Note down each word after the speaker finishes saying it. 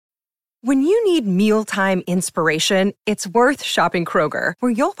When you need mealtime inspiration, it's worth shopping Kroger,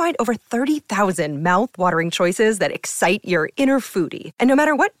 where you'll find over 30,000 mouth-watering choices that excite your inner foodie. And no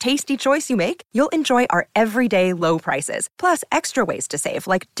matter what tasty choice you make, you'll enjoy our everyday low prices, plus extra ways to save,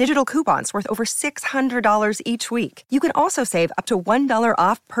 like digital coupons worth over $600 each week. You can also save up to $1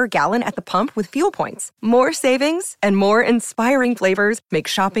 off per gallon at the pump with fuel points. More savings and more inspiring flavors make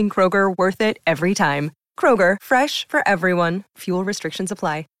shopping Kroger worth it every time. Kroger, fresh for everyone. Fuel restrictions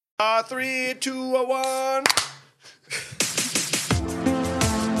apply. 3, 2, 1.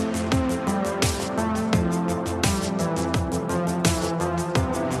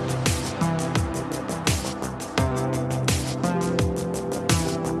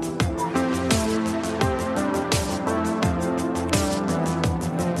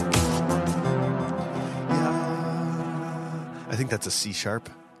 I think that's a C sharp.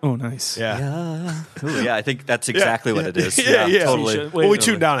 Oh, nice. Yeah. Ooh, yeah, I think that's exactly what it is. Yeah. Totally. Well, we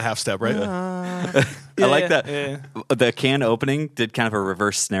tuned down a half step, right? I like that. Yeah. The can opening did kind of a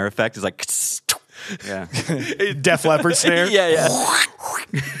reverse snare effect. It's like, yeah. Def Leppard snare. Yeah.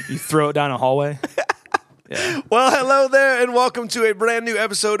 You throw it down a hallway. Yeah. Well, hello there, and welcome to a brand new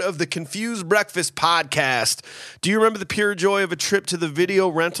episode of the Confused Breakfast Podcast. Do you remember the pure joy of a trip to the video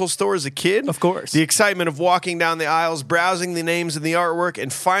rental store as a kid? Of course. The excitement of walking down the aisles, browsing the names and the artwork,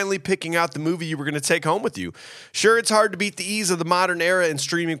 and finally picking out the movie you were going to take home with you. Sure, it's hard to beat the ease of the modern era and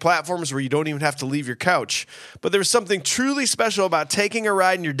streaming platforms where you don't even have to leave your couch. But there's something truly special about taking a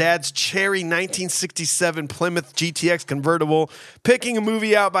ride in your dad's cherry 1967 Plymouth GTX convertible, picking a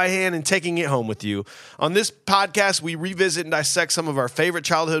movie out by hand, and taking it home with you. On this podcast, we revisit and dissect some of our favorite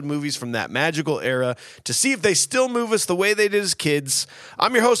childhood movies from that magical era to see if they still move us the way they did as kids.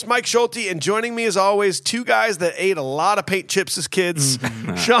 I'm your host, Mike Schulte, and joining me as always, two guys that ate a lot of paint chips as kids.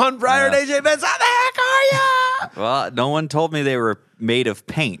 Sean Breyer and AJ Benz, how the heck are ya? Well, no one told me they were made of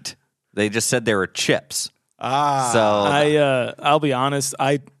paint. They just said they were chips. So I'll be honest,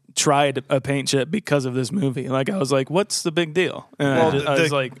 I tried a paint chip because of this movie. Like, I was like, what's the big deal? And I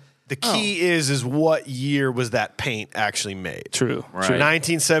was like, the key is what year was that paint actually made? True. Right. True.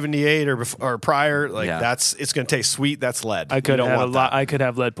 1978 or prior. Like it's going to taste sweet. That's lead. I could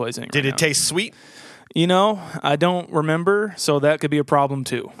have lead poisoning. Did it taste sweet? You know, I don't remember, so that could be a problem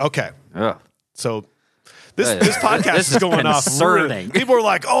too. Okay. ugh. So this podcast is going off. Concerning. People are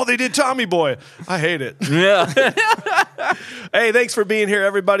like, "Oh, they did Tommy Boy." I hate it. Yeah. Hey, thanks for being here,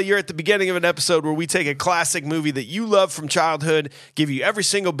 everybody. You're at the beginning of an episode where we take a classic movie that you love from childhood, give you every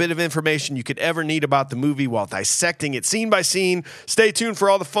single bit of information you could ever need about the movie while dissecting it scene by scene. Stay tuned for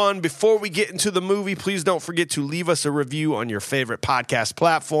all the fun. Before we get into the movie, please don't forget to leave us a review on your favorite podcast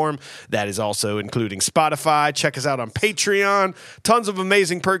platform. That is also including Spotify. Check us out on Patreon. Tons of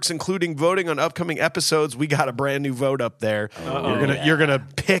amazing perks, including voting on upcoming episodes. We got a brand new vote up there. You're gonna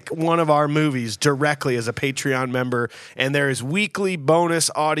pick one of our movies directly as a Patreon member, and there is weekly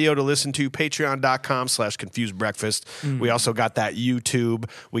bonus audio to listen to. Patreon.com/confusedbreakfast. We also got that YouTube.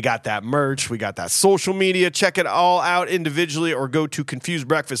 We got that merch. We got that social media. Check it all out individually or go to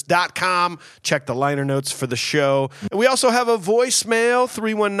confusedbreakfast.com. Check the liner notes for the show. And we also have a voicemail,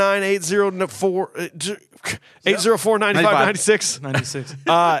 319-804-9596. 96.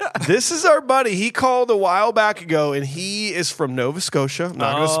 This is our buddy. He called a while back ago, and he is from Nova Scotia. I'm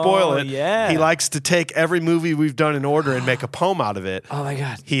not going to spoil it. Yeah. He likes to take every movie we've done in order and make a poem out of it. Oh my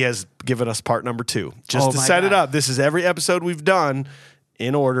God. He has given us part number 2. Just Oh to my set it God. up. This is every episode we've done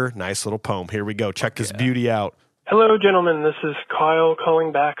in order. Nice little poem. Here we go. Check this beauty out. Hello, gentlemen. This is Kyle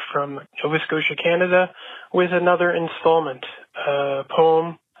calling back from Nova Scotia, Canada, with another installment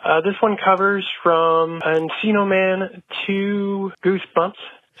poem. This one covers from Encino Man to Goosebumps,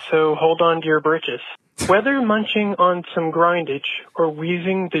 so hold on to your britches. Whether munching on some grindage or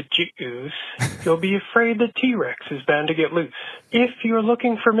wheezing the juice, you'll be afraid the T-Rex is bound to get loose. If you're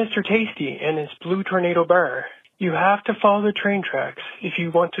looking for Mr. Tasty and his Blue Tornado Bar, you have to follow the train tracks if you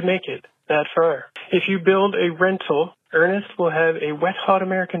want to make it that far. If you build a rental, Ernest will have a wet, hot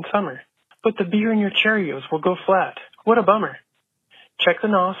American summer, but the beer in your Cheerios will go flat. What a bummer. Check the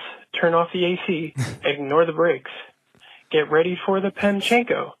NOS, turn off the AC, ignore the brakes. Get ready for the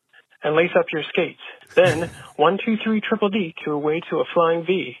Panchenko and lace up your skates. Then 1, 2, 3 triple D to away to a flying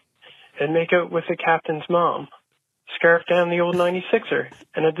V and make out with the captain's mom. Scarf down the old 96er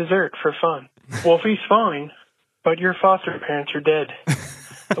and a dessert for fun. Wolfie's fine, but your foster parents are dead.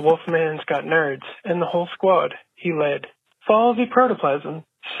 The Wolfman's got nerds and the whole squad he led. Follow the protoplasm,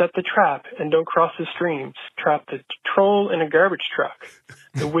 set the trap, and don't cross the streams. Trap the troll in a garbage truck.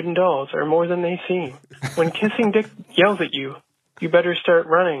 The wooden dolls are more than they seem. When Kissing Dick yells at you, you better start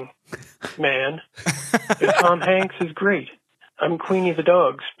running, man. If Tom Hanks is great, I'm Queenie the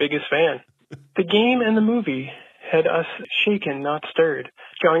dog's biggest fan. The game and the movie had us shaken, not stirred.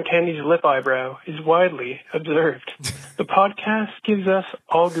 John Candy's lip eyebrow is widely observed. The podcast gives us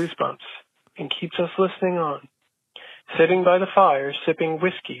all goosebumps and keeps us listening on. Sitting by the fire, sipping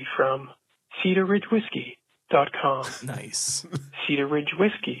whiskey from CedarRidgeWhiskey.com. Nice.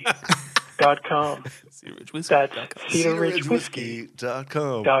 CedarRidgeWhiskey.com. That's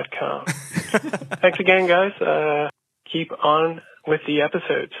CedarRidgeWhiskey.com. Thanks again, guys. Keep on with the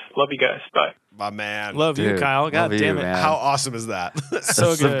episodes. Love you guys. Bye. My man. Love you, Kyle. God damn it. Man. How awesome is that?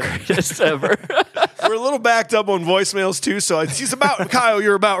 So good. Greatest ever. We're a little backed up on voicemails too, so he's about Kyle.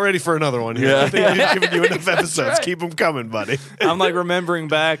 You're about ready for another one here. Yeah. I think we've given you enough episodes. Right. Keep them coming, buddy. I'm like remembering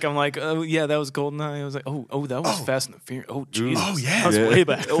back. I'm like, oh yeah, that was GoldenEye. I was like, oh, that was Fast and the Furious. Oh Jesus. Oh yeah, that was way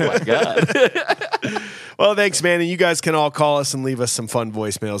back. Oh my God. Well, thanks, man. And you guys can all call us and leave us some fun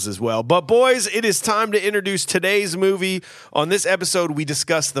voicemails as well. But boys, it is time to introduce today's movie. On this episode, we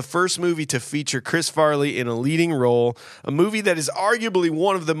discuss the first movie to feature Chris Farley in a leading role, a movie that is arguably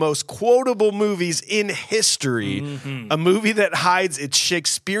one of the most quotable movies in history, a movie that hides its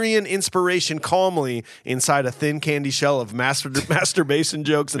Shakespearean inspiration calmly inside a thin candy shell of masturbation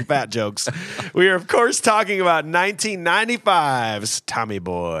jokes and fat jokes. We are, of course, talking about 1995's Tommy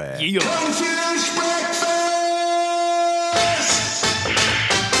Boy. Yeah.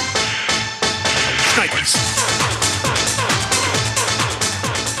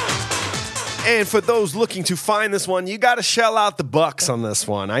 And for those looking to find this one, you got to shell out the bucks on this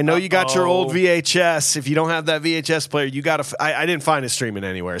one. I know you got your old VHS. If you don't have that VHS player, you got to. I didn't find it streaming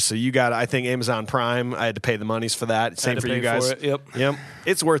anywhere, so you got. I think Amazon Prime. I had to pay the monies for that. Same for you guys. Yep.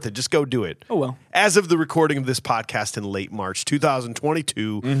 It's worth it. Just go do it. Oh well. As of the recording of this podcast in late March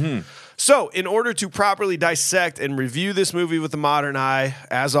 2022. So, in order to properly dissect and review this movie with a modern eye,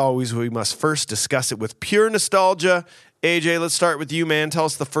 as always, we must first discuss it with pure nostalgia. AJ, let's start with you, man. Tell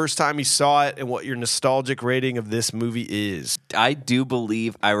us the first time you saw it and what your nostalgic rating of this movie is. I do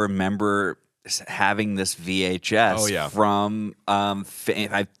believe I remember having this VHS from,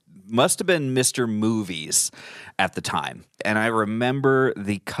 I must have been Mr. Movies at the time. And I remember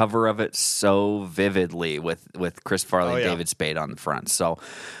the cover of it so vividly with Chris Farley and David Spade on the front. So,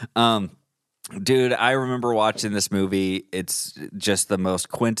 dude, I remember watching this movie. It's just the most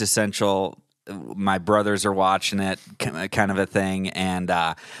quintessential. My brothers are watching it, kind of a thing, and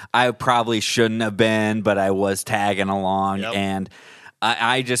I probably shouldn't have been, but I was tagging along, and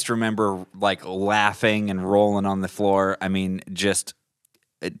I just remember like laughing and rolling on the floor. I mean, just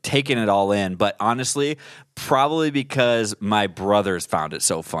taking it all in. But honestly, probably because my brothers found it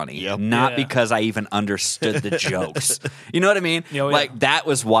so funny, not because I even understood the jokes. You know what I mean? Like that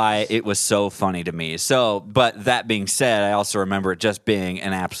was why it was so funny to me. So, but that being said, I also remember it just being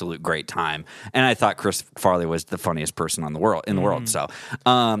an absolute great time, and I thought Chris Farley was the funniest person in the world. So,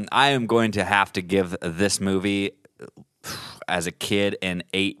 I am going to have to give this movie, as a kid, an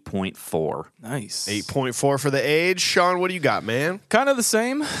 8.4. Nice. 8.4 for the age. Sean, what do you got, man? Kind of the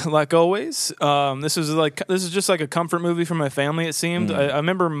same, like always. This is just like a comfort movie for my family, it seemed. I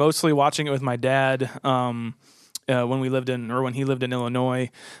remember mostly watching it with my dad when he lived in Illinois.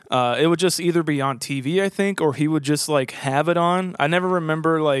 It would just either be on TV, I think, or he would just like have it on. I never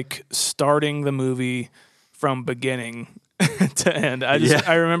remember like starting the movie from beginning to end.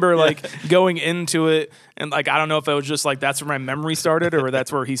 I remember like going into it, and like I don't know if it was just like that's where my memory started or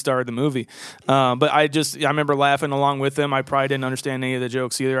that's where he started the movie. But I remember laughing along with him. I probably didn't understand any of the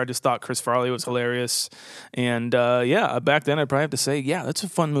jokes either. I just thought Chris Farley was hilarious. And back then I'd probably have to say, that's a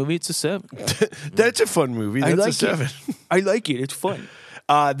fun movie. It's a 7. That's a fun movie. That's a 7. I like it. It's fun.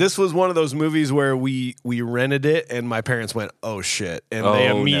 This was one of those movies where we rented it and my parents went, oh shit. And they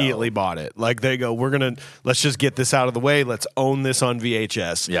immediately bought it. Like they go, let's just get this out of the way. Let's own this on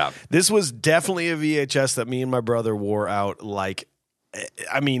VHS. Yeah. This was definitely a VHS that me and my brother wore out. Like,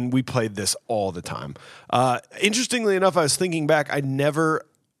 I mean, we played this all the time. Interestingly enough, I was thinking back, I never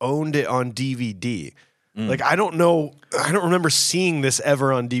owned it on DVD. Like, I don't remember seeing this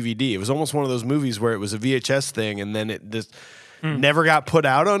ever on DVD. It was almost one of those movies where it was a VHS thing and then it just never got put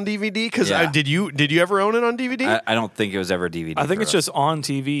out on DVD. Because did you ever own it on DVD? I don't think it was ever DVD. I think it's just on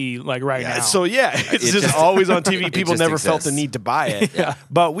TV like right now. So it's just always on TV. People never felt the need to buy it.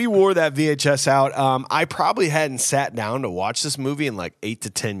 But we wore that VHS out. I probably hadn't sat down to watch this movie in like 8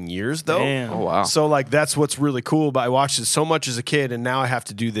 to 10 years though. Damn. Oh wow. So like that's what's really cool. But I watched it so much as a kid, and now I have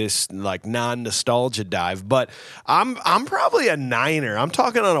to do this like non-nostalgia dive. But I'm probably a 9er. I'm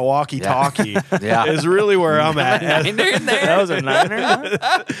talking on a walkie-talkie. Is really where I'm at. That was a Niner.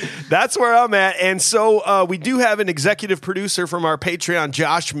 That's where I'm at. And so we do have an executive producer from our Patreon,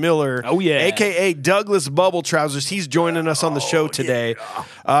 Josh Miller. Oh, yeah. A.K.A. Douglas Bubble Trousers. He's joining us on the show today.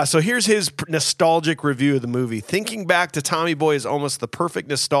 So here's his nostalgic review of the movie. Thinking back to Tommy Boy is almost the perfect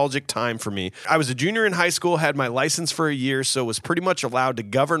nostalgic time for me. I was a junior in high school, had my license for a year, so was pretty much allowed to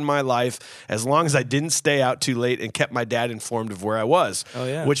govern my life as long as I didn't stay out too late and kept my dad informed of where I was. Oh,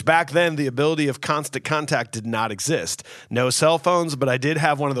 yeah. Which back then, the ability of constant contact did not exist. No cell phones, but I did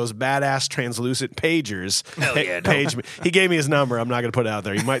have one of those badass translucent pagers. Page me. He gave me his number. I'm not going to put it out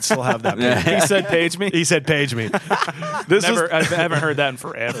there. He might still have that page. He said page me? He said page me. I haven't heard that in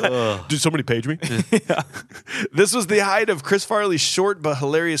forever. Did somebody page me? Yeah. This was the height of Chris Farley's short but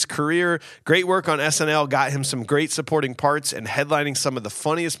hilarious career. Great work on SNL got him some great supporting parts and headlining some of the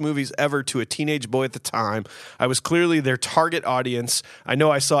funniest movies ever to a teenage boy at the time. I was clearly their target audience. I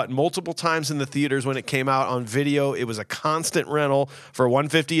know I saw it multiple times in the theaters when it came out on video. It was a constant rental for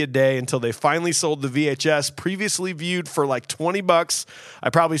 $150 a day until they finally sold the VHS, previously viewed for like $20. I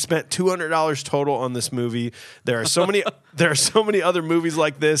probably spent $200 total on this movie. There are so many other movies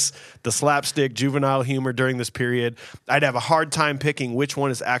like this, the slapstick juvenile humor during this period. I'd have a hard time picking which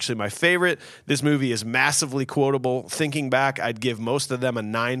one is actually my favorite. This movie is massively quotable. Thinking back, I'd give most of them a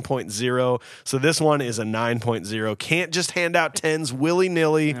 9.0. So this one is a 9.0. Can't just hand out 10s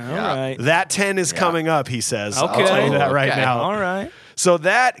willy-nilly. All right. That 10 is coming up, he says. Okay. I'll tell you that right now. All right. So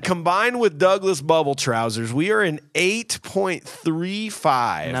that combined with Douglas Bubble Trousers, we are an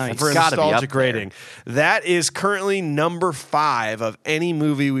 8.35 Nice. for a Gotta be nostalgic up there. rating. That is currently number 5 of any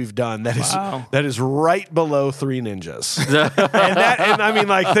movie we've done. That is right below Three Ninjas. and I mean,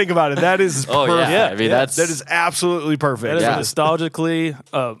 like, think about it. That is perfect. yeah. I mean, that is absolutely perfect. That is nostalgically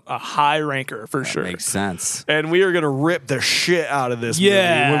a high ranker for sure. Makes sense. And we are going to rip the shit out of this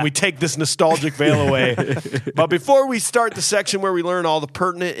Yeah. movie when we take this nostalgic veil away. But before we start the section where we learn all the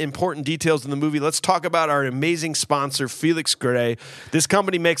pertinent, important details in the movie, let's talk about our amazing sponsor, Felix Gray. This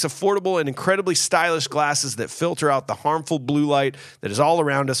company makes affordable and incredibly stylish glasses that filter out the harmful blue light that is all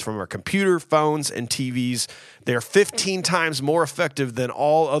around us from our computer, phones, and TVs. They're 15 times more effective than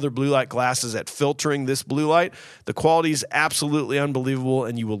all other blue light glasses at filtering this blue light. The quality is absolutely unbelievable,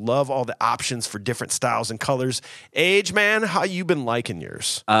 and you will love all the options for different styles and colors. Age, man, how you been liking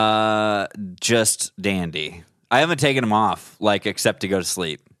yours? Just dandy. I haven't taken them off, except to go to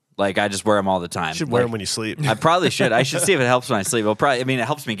sleep. I just wear them all the time. You should wear them when you sleep. I probably should. I should see if it helps when I sleep. It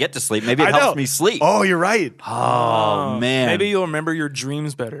helps me get to sleep. Maybe it helps me sleep. Oh, you're right. Oh, man. Maybe you'll remember your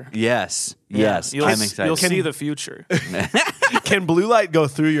dreams better. Yes. I'm excited. You'll see the future. Can blue light go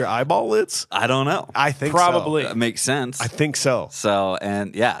through your eyeball lids? I don't know. I think Probably. so. That makes sense. I think so. So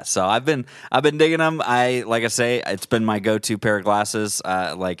I've been digging them. Like I say, it's been my go-to pair of glasses.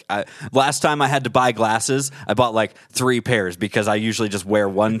 Last time I had to buy glasses, I bought 3 pairs because I usually just wear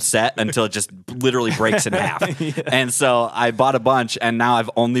one set until it just literally breaks in half. Yeah. And so I bought a bunch, and now I've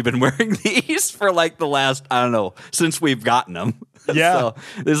only been wearing these for the last, I don't know, since we've gotten them. Yeah. So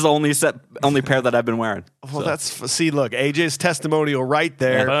this is the only pair that I've been wearing. Well, look, AJ's testimonial right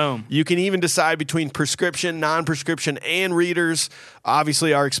there. Yeah. Boom. You can even decide between prescription, non-prescription, and readers.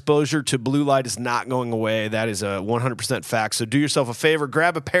 Obviously, our exposure to blue light is not going away. That is a 100% fact. So do yourself a favor.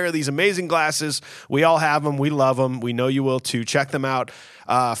 Grab a pair of these amazing glasses. We all have them. We love them. We know you will too. Check them out.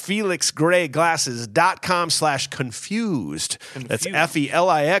 FelixGrayGlasses.com/confused. That's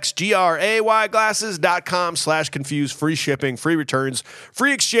FelixGray glasses.com/confused. Free shipping, free returns,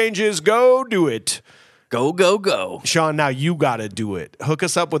 free exchanges. Go do it. Go, go, go. Sean, now you got to do it. Hook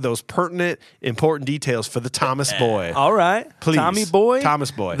us up with those pertinent, important details for the Thomas Boy. All right. Please. Tommy Boy.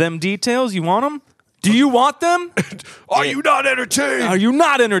 Thomas Boy. Them details, you want them? Do you want them? Are you not entertained? Are you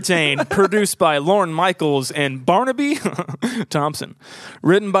not entertained? Produced by Lorne Michaels and Barnaby Thompson.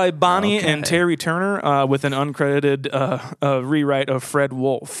 Written by Bonnie and Terry Turner with an uncredited rewrite of Fred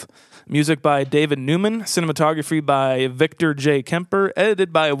Wolf. Music by David Newman. Cinematography by Victor J. Kemper.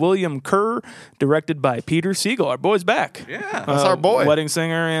 Edited by William Kerr. Directed by Peter Siegel. Our boy's back. Yeah, that's our boy. Wedding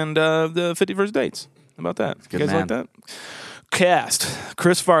singer and the 50 First Dates. How about that? You guys man. like that? Cast: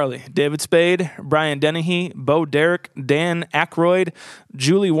 Chris Farley, David Spade, Brian Dennehy, Bo Derek, Dan Aykroyd,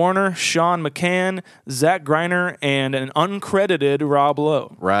 Julie Warner, Sean McCann, Zach Greiner, and an uncredited Rob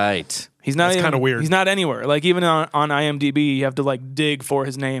Lowe. Right. He's not. That's kind of weird. He's not anywhere. Like even on IMDb, you have to like dig for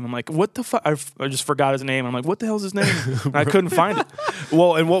his name. I'm like, what the fuck? I just forgot his name. I'm like, what the hell's his name? And I couldn't find it.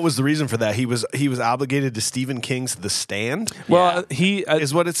 Well, and what was the reason for that? He was obligated to Stephen King's The Stand. Well,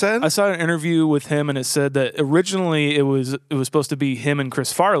 is what it said. I saw an interview with him, and it said that originally it was supposed to be him and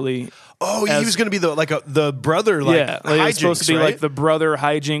Chris Farley. Oh, he was going to be the brother. Like, yeah, like it was supposed to be right? like the brother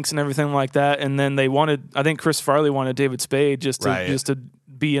hijinks and everything like that. And then they wanted, I think Chris Farley wanted David Spade just to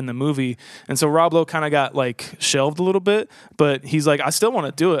be in the movie, and so Rob Lowe kind of got like shelved a little bit, but he's like, I still want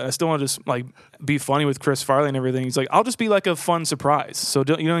to do it. I still want to just like be funny with Chris Farley and everything. He's like, I'll just be like a fun surprise, so you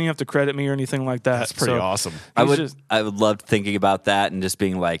don't even have to credit me or anything like that. That's pretty awesome. I would love thinking about that and just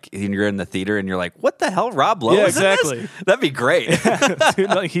being like, you're in the theater and you're like, what the hell, Rob Lowe? Yeah, is in exactly. this? That'd be great. Dude,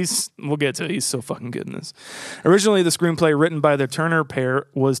 like we'll get to it. He's so fucking good in this. Originally, the screenplay written by the Turner pair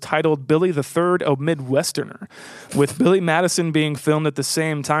was titled Billy the Third, a Midwesterner, with Billy Madison being filmed at the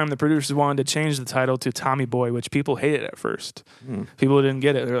same time. The producers wanted to change the title to Tommy Boy, which people hated at first. People didn't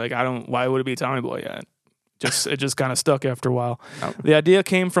get it. They're like, why would it be Tommy Boy yet? It just kind of stuck after a while. Oh. The idea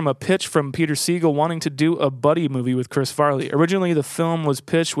came from a pitch from Peter Siegel wanting to do a buddy movie with Chris Farley. Originally, the film was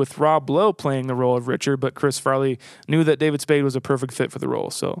pitched with Rob Lowe playing the role of Richard, but Chris Farley knew that David Spade was a perfect fit for the role.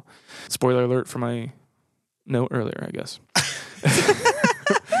 So, spoiler alert for my note earlier, I guess.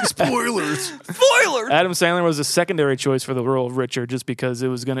 Spoilers. Adam Sandler was a secondary choice for the role of Richard, just because it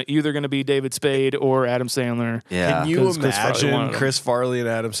was either going to be David Spade or Adam Sandler. Yeah. Can you imagine Chris Farley and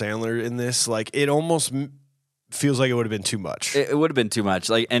Adam Sandler in this? Like, it almost feels like it would have been too much. It would have been too much.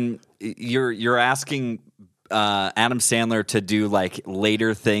 Like, and you're asking Adam Sandler to do like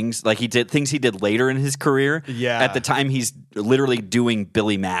later things, like he did later in his career. Yeah. At the time, he's literally doing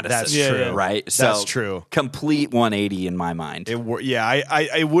Billy Madison. That's true, right? That's true. Complete 180 in my mind. It would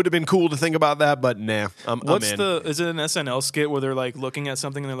have been cool to think about that, but nah. I'm in. Is it an SNL skit where they're like looking at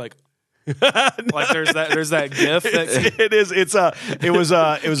something and they're like, like there's that gif. It was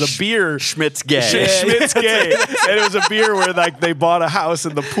a beer. Schmidt's gay. Schmidt's gay, and it was a beer where like they bought a house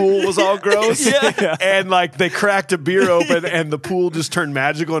and the pool was all gross, and like they cracked a beer open and the pool just turned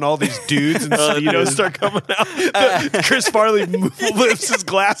magical and all these dudes and Speedos start coming out. Chris Farley lifts his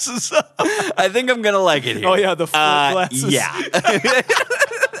glasses up. I think I'm gonna like it here. Oh yeah, the full glasses. Yeah.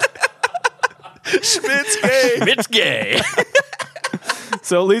 Schmidt's gay. Schmidt's gay.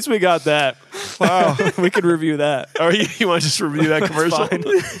 So at least we got that. Wow, we could review that. Or you want to just review that commercial?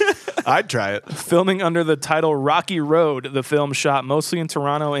 I'd try it. Filming under the title Rocky Road, the film shot mostly in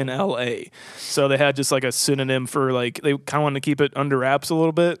Toronto and L.A. So they had just like a synonym for like, they kind of wanted to keep it under wraps a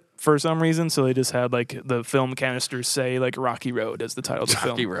little bit for some reason. So they just had like the film canisters say like Rocky Road as the title of the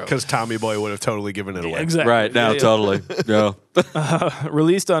film. Rocky Road. Because Tommy Boy would have totally given it away. Exactly. Right, now totally. Yeah.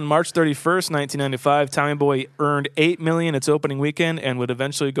 Released on March 31st, 1995, Tommy Boy earned $8 million its opening weekend and would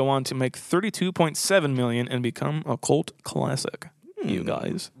eventually go on to make $32.7 million and become a cult classic. You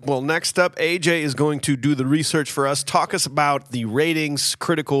guys. Well, next up, AJ is going to do the research for us. Talk us about the ratings,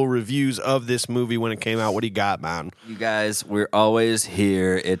 critical reviews of this movie when it came out. What do you got, man? You guys, we're always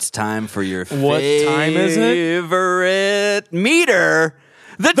here. It's time for your What time is it? favorite meter,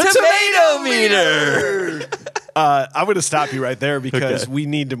 the tomato meter. I'm going to stop you right there because we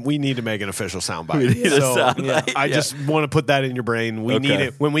need to make an official soundbite. We need a soundbite. I just want to put that in your brain. We need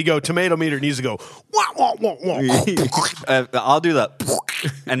it when we go tomato meter. It needs to go. Wah, wah, wah, wah. I'll do the,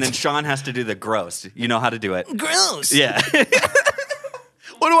 and then Sean has to do the gross. You know how to do it. Gross. Yeah.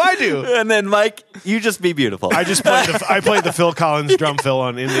 What do I do? And then Mike, you just be beautiful. I just played the Phil Collins drum fill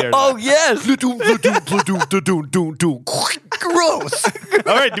on in there. Oh yes. Gross.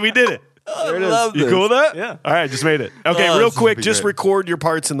 All right, we did it. There it is. You cool with that? Yeah. All right, just made it. Okay, Oh, real this quick, would be just great. record your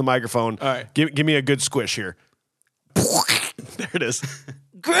parts in the microphone. All right. Give me a good squish here. There it is.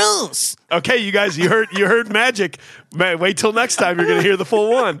 Gross. Okay, you guys, you heard magic. Wait till next time. You're gonna hear the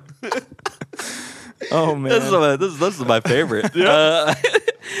full one. Oh man. This is my favorite. All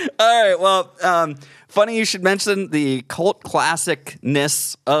right. Well, funny you should mention the cult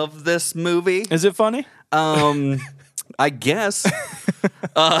classicness of this movie. Is it funny? I guess.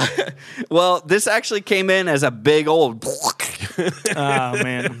 Well, this actually came in as a big old Oh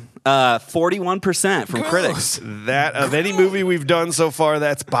man. 41% from critics. That of any movie we've done so far,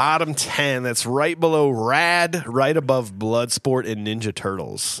 that's bottom 10. That's right below Rad, right above Bloodsport and Ninja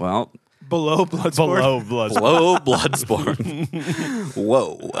Turtles. Well, Below Bloodsport. Below Bloodsport. below Bloodsport.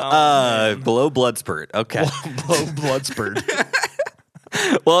 Whoa. Below Bloodspurt. Okay. Below Bloodsport.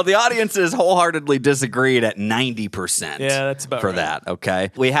 Well, the audiences wholeheartedly disagreed at 90%. Yeah, that's about for right. that.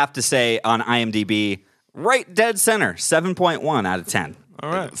 Okay. We have to say on IMDb, right dead center, 7.1 out of 10. All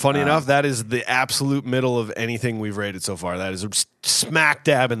right. Funny enough, that is the absolute middle of anything we've rated so far. That is smack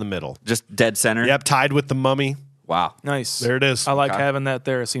dab in the middle. Just dead center? Yep, tied with The Mummy. Wow. Nice. There it is. I like having that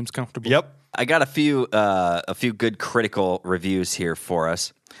there. It seems comfortable. Yep. I got a few good critical reviews here for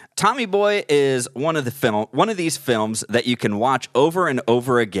us. Tommy Boy is one of these films that you can watch over and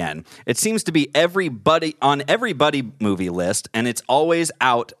over again. It seems to be on every buddy movie list, and it's always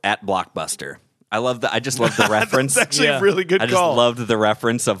out at Blockbuster. I just love the reference. That's actually a really good call. I just loved the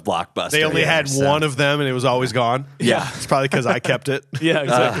reference of Blockbuster. They only had one of them, and it was always gone. Yeah. It's probably because I kept it. Yeah,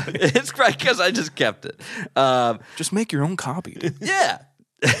 exactly. It's probably because I just kept it. Just make your own copy. Dude. Yeah.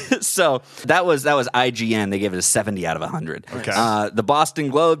 So that was IGN. They gave it a 70 out of 100. Okay. The Boston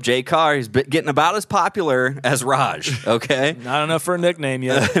Globe, Jay Carr, he's getting about as popular as Raj. Okay. Not enough for a nickname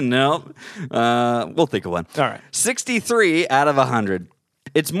yet. No. We'll think of one. All right. 63 out of 100.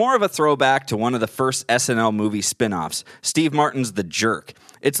 It's more of a throwback to one of the first SNL movie spin-offs, Steve Martin's The Jerk.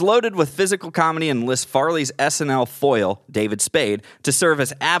 It's loaded with physical comedy and lists Farley's SNL foil, David Spade, to serve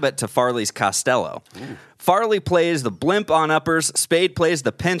as Abbott to Farley's Costello. Ooh. Farley plays the blimp on uppers. Spade plays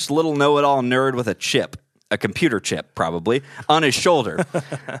the pinched little know-it-all nerd with a chip. A computer chip, probably, on his shoulder.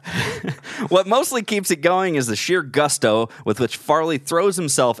 What mostly keeps it going is the sheer gusto with which Farley throws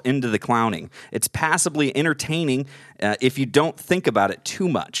himself into the clowning. It's passably entertaining if you don't think about it too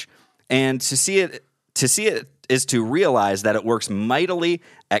much. And to see it is to realize that it works mightily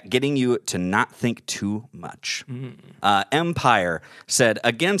at getting you to not think too much. Empire said,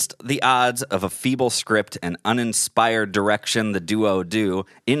 against the odds of a feeble script and uninspired direction the duo do,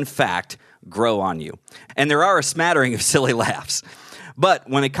 in fact, grow on you. And there are a smattering of silly laughs. But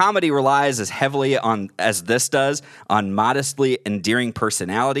when a comedy relies as heavily as this does on modestly endearing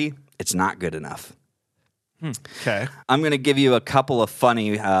personality, it's not good enough. Okay. I'm going to give you a couple of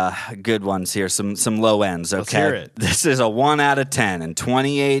funny, good ones here, some low ends, okay? Let's hear it. This is a 1 out of 10. In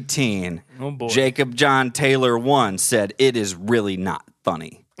 2018, Oh, boy. Jacob John Taylor 1 said, it is really not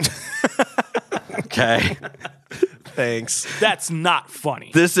funny. Okay? Thanks. That's not funny.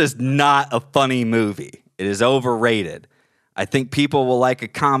 This is not a funny movie. It is overrated. I think people will like a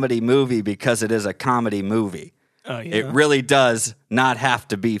comedy movie because it is a comedy movie. Yeah. It really does not have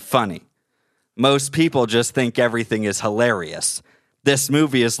to be funny. Most people just think everything is hilarious. This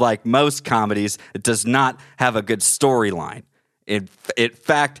movie is like most comedies. It does not have a good storyline. In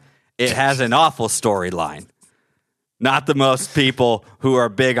fact, it has an awful storyline. Not the most people who are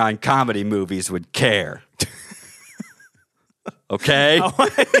big on comedy movies would care. Okay?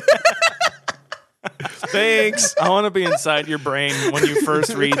 Thanks. I want to be inside your brain when you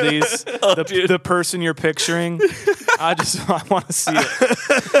first read these. The person you're picturing. I want to see it.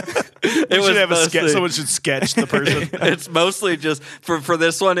 Someone should sketch the person. It's mostly just for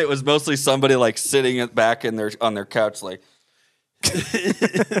this one. It was mostly somebody like sitting back on their couch, like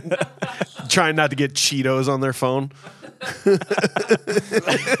trying not to get Cheetos on their phone.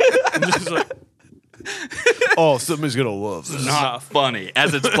 Just like, oh, somebody's gonna love this. not funny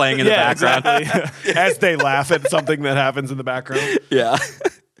as it's playing in the background. Exactly. As they laugh at something that happens in the background. Yeah.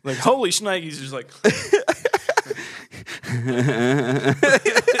 Like, holy shnikes, he's just like.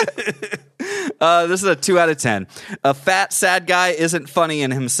 This is a 2 out of 10. A fat, sad guy isn't funny in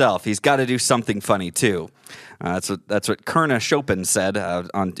himself. He's got to do something funny too. That's what Kerna Chopin said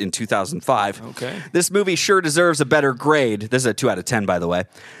in 2005. Okay. This movie sure deserves a better grade. This is a 2 out of 10, by the way.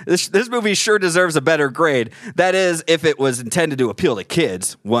 This movie sure deserves a better grade. That is, if it was intended to appeal to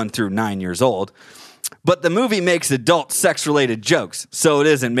kids, 1 through 9 years old. But the movie makes adult sex-related jokes, so it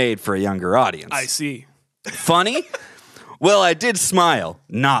isn't made for a younger audience. I see. Funny? Well, I did smile,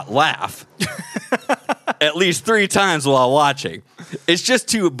 not laugh. At least 3 times while watching. It's just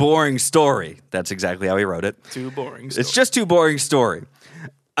too boring story. That's exactly how he wrote it. Too boring story. It's just too boring story.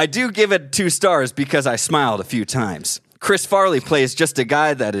 I do give it 2 stars because I smiled a few times. Chris Farley plays just a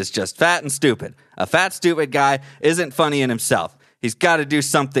guy that is just fat and stupid. A fat, stupid guy isn't funny in himself. He's got to do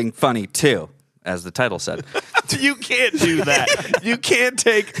something funny too, as the title said. You can't do that. You can't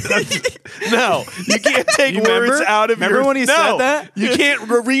take no. You can't take words out of your. Remember when he said that? You can't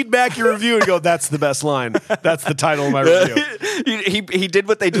read back your review and go, "That's the best line." That's the title of my review. He did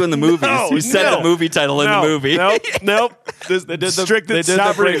what they do in the movies. He said a movie title in the movie. Nope. They did the Breaking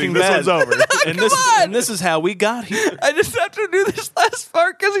Breaking Bad. This one's over. And this is how we got here. I just have to do this last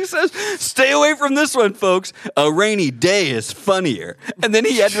part because he says, "Stay away from this one, folks. A rainy day is funnier." And then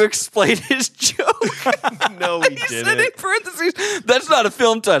he had to explain his joke. No, he He said in didn't. parentheses, "That's not a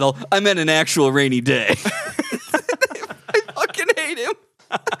film title. I meant an actual rainy day." I fucking hate him.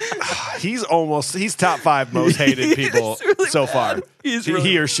 He's top 5 most hated people really so far.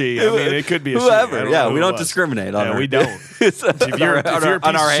 He or she. I mean, it could be whoever. Yeah, we don't discriminate on it. We don't. If you're a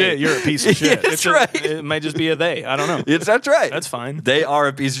piece of shit, you're a piece of shit. That's right. It might just be a they. I don't know. That's right. That's fine. They are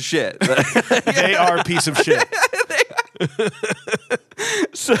a piece of shit. They are a piece of shit.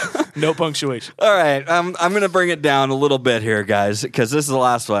 So, no punctuation. All right. I'm going to bring it down a little bit here, guys, because this is the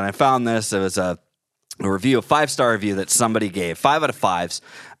last one. I found this. It was a review, a 5-star review that somebody gave, 5 out of 5s.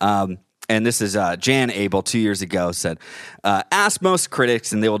 And this is Jan Abel 2 years ago said, ask most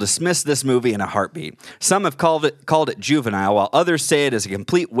critics and they will dismiss this movie in a heartbeat. Some have called it juvenile, while others say it is a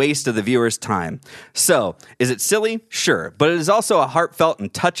complete waste of the viewer's time. So, is it silly? Sure. But it is also a heartfelt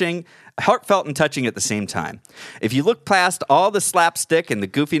and touching at the same time. If you look past all the slapstick and the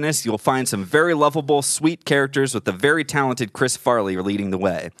goofiness, you'll find some very lovable, sweet characters with the very talented Chris Farley leading the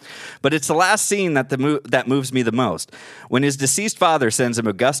way. But it's the last scene that moves me the most. When his deceased father sends him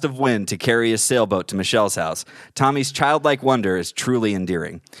a gust of wind to carry his sailboat to Michelle's house, Tommy's childlike wonder is truly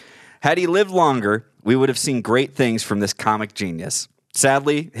endearing. Had he lived longer, we would have seen great things from this comic genius.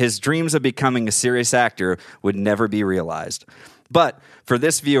 Sadly, his dreams of becoming a serious actor would never be realized. But for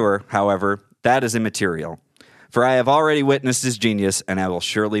this viewer, however, that is immaterial. For I have already witnessed his genius, and I will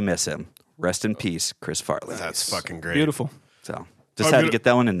surely miss him. Rest in peace, Chris Farley. That's fucking great. Beautiful. So, just had to get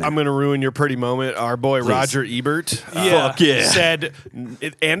that one in there. I'm going to ruin your pretty moment. Our boy Roger Ebert said,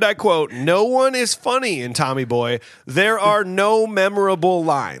 and I quote, "No one is funny in Tommy Boy. There are no memorable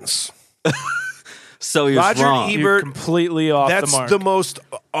lines." So you're Roger wrong. Ebert, You're completely off the mark. That's the most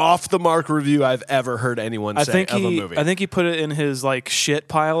off the mark review I've ever heard anyone say of a movie. I think he put it in his like shit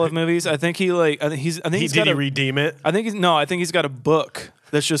pile of movies. I think he redeem it? I think he's got a book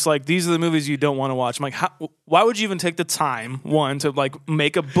that's just like, these are the movies you don't want to watch. I'm like, why would you even take the time, one, to like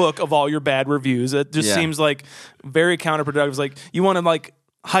make a book of all your bad reviews? It just seems like very counterproductive. It's like, you want to like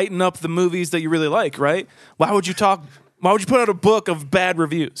heighten up the movies that you really like, right? Why would you put out a book of bad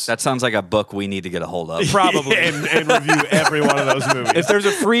reviews? That sounds like a book we need to get a hold of. Probably. and review every one of those movies. If there's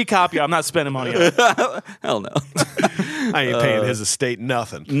a free copy, I'm not spending money on it. Hell no. I ain't paying his estate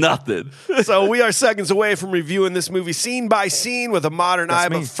nothing. Nothing. So we are seconds away from reviewing this movie scene by scene with a modern eye.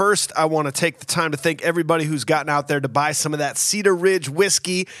 But first, I want to take the time to thank everybody who's gotten out there to buy some of that Cedar Ridge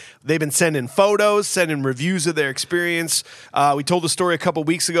whiskey. They've been sending photos, sending reviews of their experience. We told the story a couple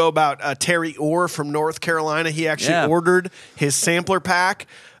weeks ago about Terry Orr from North Carolina. He actually ordered his sampler pack.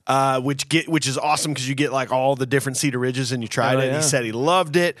 Which is awesome because you get like all the different Cedar Ridges and you tried it. And he said he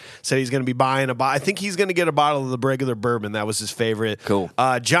loved it. Said he's going to be buying I think he's going to get a bottle of the regular bourbon. That was his favorite. Cool.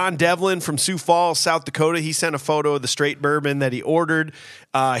 John Devlin from Sioux Falls, South Dakota. He sent a photo of the straight bourbon that he ordered.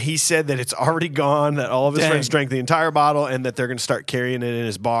 He said that it's already gone, that all of his friends drank the entire bottle, and that they're going to start carrying it in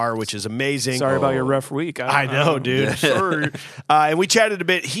his bar, which is amazing. Sorry about your rough week. I know, dude. Sorry. And we chatted a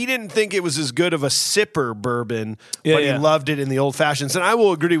bit. He didn't think it was as good of a sipper bourbon, but he loved it in the old fashions. And I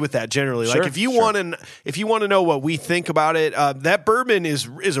will agree with that generally. Like if you want to know what we think about it, that bourbon is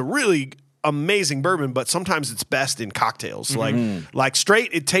a really amazing bourbon, but sometimes it's best in cocktails. Like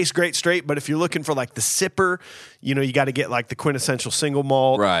straight, it tastes great straight, but if you're looking for like the sipper, you got to get like the quintessential single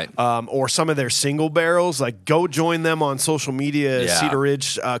malt, right? Or some of their single barrels. Like go join them on social media, Cedar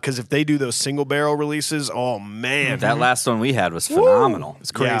Ridge, because if they do those single barrel releases, oh man, that last one we had was phenomenal.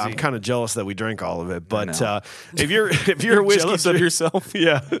 It's crazy. Yeah, I'm kind of jealous that we drank all of it, but if you're a whiskey jealous of yourself,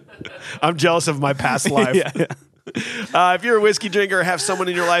 I'm jealous of my past life. If you're a whiskey drinker or have someone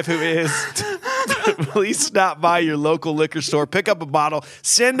in your life who is, please stop by your local liquor store, pick up a bottle,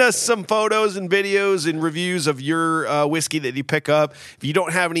 send us some photos and videos and reviews of your whiskey that you pick up. If you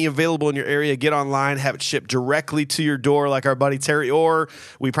don't have any available in your area, get online, have it shipped directly to your door like our buddy Terry Orr.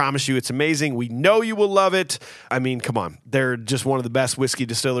 We promise you it's amazing. We know you will love it. I mean, come on. They're just one of the best whiskey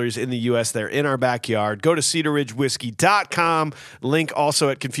distilleries in the U.S. They're in our backyard. Go to cedarridgewhiskey.com. Link also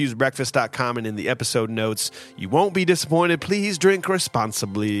at confusedbreakfast.com and in the episode notes. You won't be disappointed. Please drink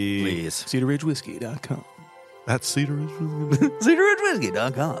responsibly. Please. CedarRidgeWhiskey.com. That's Cedar Ridge Whiskey.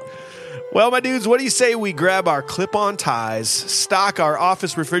 CedarRidgeWhiskey.com. Well, my dudes, what do you say we grab our clip-on ties, stock our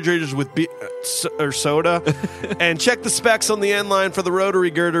office refrigerators with soda, and check the specs on the end line for the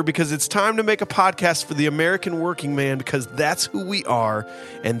rotary girder, because it's time to make a podcast for the American working man, because that's who we are,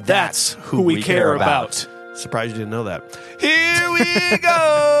 and that's who we care about. Surprised you didn't know that. Here we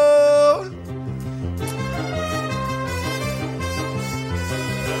go!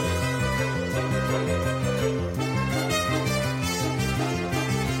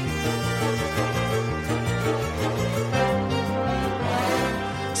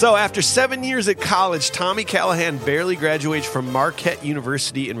 So after 7 years at college, Tommy Callahan barely graduates from Marquette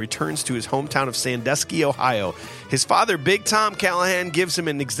University and returns to his hometown of Sandusky, Ohio. His father, Big Tom Callahan, gives him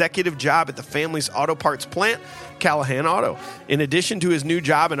an executive job at the family's auto parts plant, Callahan Auto. In addition to his new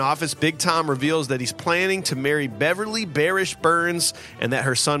job in office, Big Tom reveals that he's planning to marry Beverly Barish Burns and that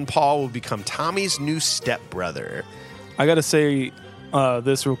her son Paul will become Tommy's new stepbrother. I got to say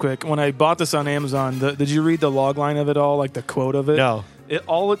this real quick. When I bought this on Amazon, did you read the log line of it all, like the quote of it? No.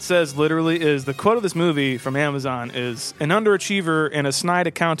 All it says literally is the quote of this movie from Amazon is an underachiever and a snide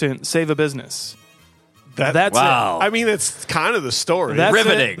accountant save a business. That's wow. it. I mean, it's kind of the story. That's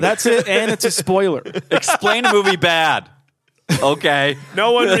Riveting. It. That's it, and it's a spoiler. Explain a movie bad. Okay.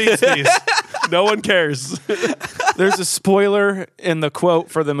 No one reads these. No one cares. There's a spoiler in the quote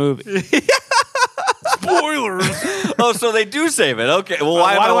for the movie. Spoilers. Oh, so they do save it. Okay. Well,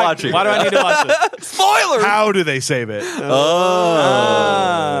 why am I watching? Why do I need to watch it? Spoilers. How do they save it?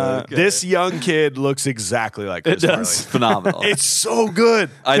 Okay. This young kid looks exactly like Chris does. Farley. Phenomenal. It's so good.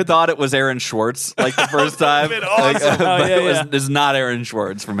 I thought it was Aaron Schwartz like the first time. Been awesome. But yeah. it's not Aaron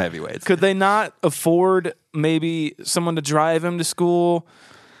Schwartz from Heavyweights. Could they not afford maybe someone to drive him to school?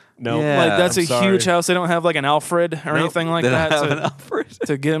 No, Yeah. Like that's I'm a sorry. huge house. They don't have like an Alfred or anything like They don't that have an to, Alfred.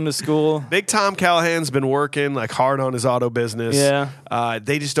 to get him to school. Big Tom Callahan's been working like hard on his auto business. Yeah.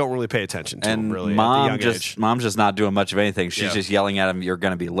 They just don't really pay attention to him And really at the mom's young just age. mom's just not doing much of anything. She's Yeah. just yelling at him, "You're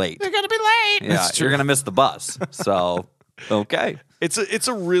going to be late. They're gonna be late. Yeah, you're going to miss the bus." So, okay. It's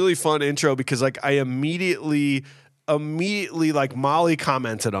a really fun intro because like I immediately like Molly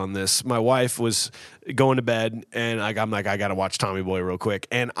commented on this. My wife was going to bed and I'm like I gotta watch Tommy Boy real quick,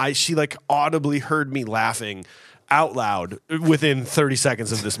 and she like audibly heard me laughing out loud within 30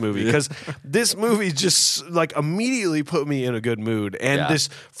 seconds of this movie because this movie just like immediately put me in a good mood. And this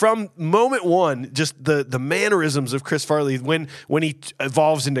from moment one, just the mannerisms of Chris Farley when he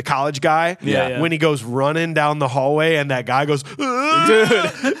evolves into college guy, when he goes running down the hallway and that guy goes, Dude,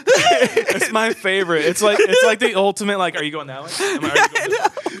 it's my favorite. It's like the ultimate. Like, are you going that way?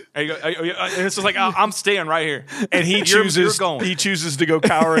 Are you and it's just like I'm staying right here, and he you're chooses going. he chooses to go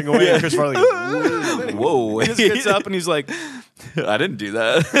cowering away. And Chris Farley goes, Whoa. He just gets up and he's like, I didn't do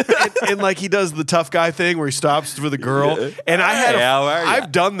that. and like he does the tough guy thing where he stops for the girl. And I had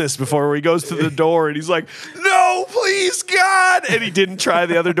I've done this before where he goes to the door and he's like, "No, please, God!" And he didn't try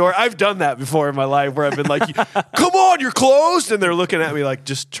the other door. I've done that before in my life where I've been like, "Come on, you're closed," and they're looking at me like,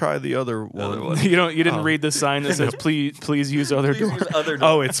 "Just try the other one." you didn't read the sign that says please use other door.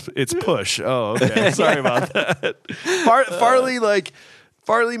 Oh, it's push. Oh, okay. Sorry about that.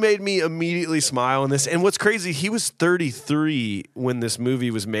 Farley made me immediately smile in this. And what's crazy, he was 33 when this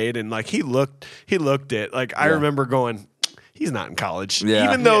movie was made, and like he looked it. Like I remember going, he's not in college. Yeah.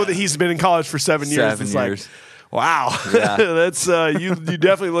 Even though that he's been in college for 7 years. 7 It's years. like, wow. Yeah. That's you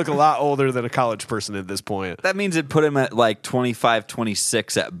definitely look a lot older than a college person at this point. That means it put him at like 25,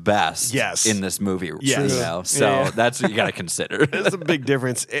 26 at best. Yes. In this movie. Yes. You know? So that's what you got to consider. That's a big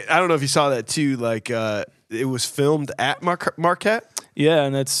difference. I don't know if you saw that too. Like it was filmed at Marquette. Yeah,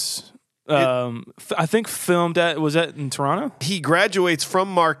 and that's I think filmed was that in Toronto? He graduates from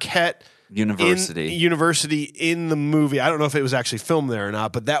Marquette University in the movie. I don't know if it was actually filmed there or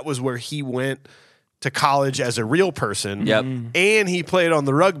not, but that was where he went to college as a real person. Yep. And he played on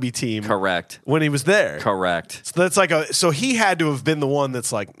the rugby team. Correct. When he was there. Correct. So that's like so he had to have been the one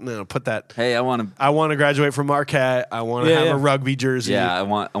that's like, no, put that. Hey, I want to graduate from Marquette. I want to have a rugby jersey. Yeah, I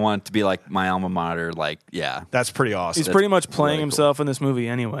want it to be like my alma mater. Like, yeah. That's pretty awesome. He's pretty much playing really himself in this movie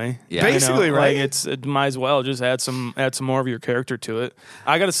anyway. Yeah. Basically, right? Like it might as well just add some more of your character to it.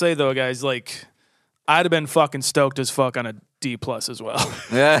 I gotta say though, guys, like I'd have been fucking stoked as fuck on a D+ as well.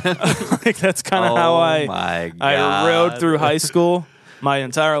 Yeah. Like that's kind of how my I God. rode through high school. My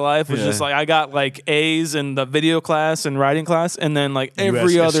entire life was just like I got like A's in the video class and writing class, and then like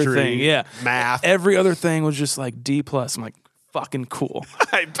every US other history, thing, math. every other thing was just like D+. I'm like fucking cool.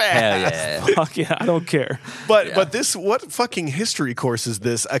 I bet. Hell yeah. Fuck yeah, I don't care. But this, what fucking history course is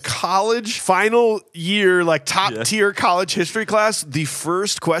this? A college final year, like top tier college history class. The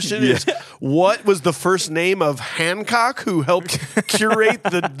first question is, what was the first name of Hancock who helped curate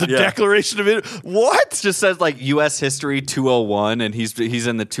the Declaration of Independence? What? Just says like U.S. History 201, and he's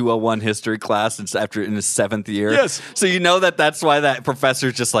in the 201 history class in his 7th year. Yes. So you know that's why that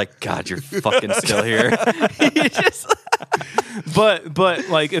professor's just like, God, you're fucking still here. He just But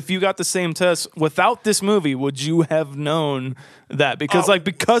like, if you got the same test without this movie, would you have known that? Because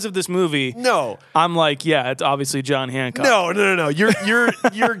because of this movie, no, I'm like, yeah, it's obviously John Hancock. No. You're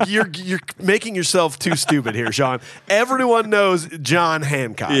making yourself too stupid here, Sean. Everyone knows John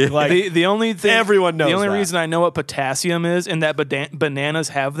Hancock. Yeah. Like the only thing everyone knows. The only that. reason I know what potassium is and that bananas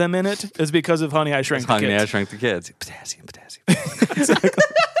have them in it is because of Honey, I Shrunk the Kids. Honey, I Shrunk the Kids. Potassium.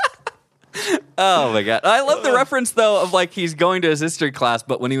 Oh my god! I love the reference though of like he's going to his history class,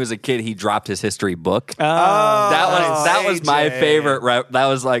 but when he was a kid, he dropped his history book. That was my favorite. That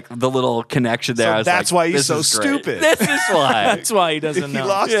was like the little connection there. So I was that's like, why he's this so is great. stupid. This is why. That's why he doesn't know. He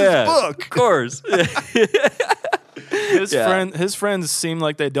lost his book. Of course. His friends seem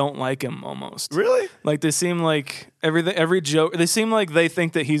like they don't like him almost. Really? Like they seem like every joke. They seem like they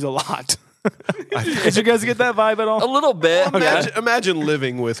think that he's a lot. Did you guys get that vibe at all? A little bit. Imagine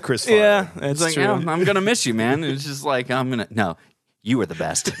living with Chris Farley. Yeah, it's like, true. oh, I'm gonna miss you, man. It's just like no. You were the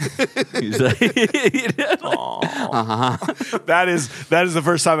best. He's like, That is the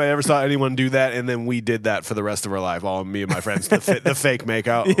first time I ever saw anyone do that, and then we did that for the rest of our life. All me and my friends, the fake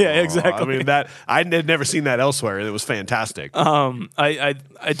makeout. Yeah, exactly. I mean I had never seen that elsewhere, and it was fantastic. I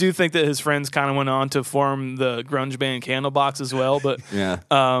do think that his friends kind of went on to form the grunge band Candlebox as well, but yeah.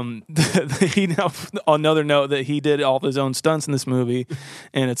 Another note that he did all of his own stunts in this movie,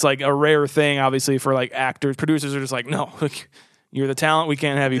 and it's like a rare thing, obviously, for like actors. Producers are just like, no. You're the talent. We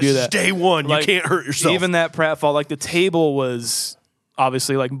can't have you do that. Day one. Like, you can't hurt yourself. Even that pratfall, like the table was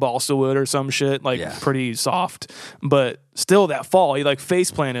obviously like balsa wood or some shit, like pretty soft. But still, that fall, he like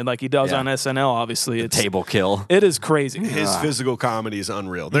face planted like he does on SNL. Obviously, it's table kill. It is crazy. His physical comedy is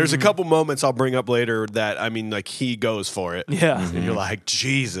unreal. There's a couple moments I'll bring up later that like he goes for it. Yeah, and you're like,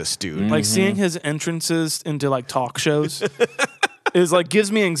 Jesus, dude. Like seeing his entrances into like talk shows. Is like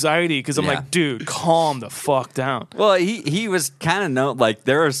gives me anxiety because I'm like, dude, calm the fuck down. Well, he was kind of like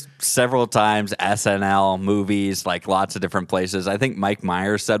there was several times SNL movies, like lots of different places. I think Mike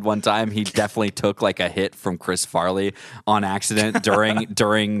Myers said one time he definitely took like a hit from Chris Farley on accident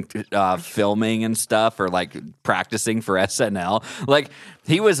during filming and stuff, or like practicing for SNL. Like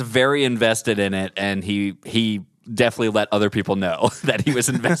he was very invested in it, and he definitely let other people know that he was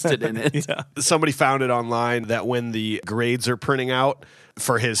invested in it. Yeah. Somebody found it online that when the grades are printing out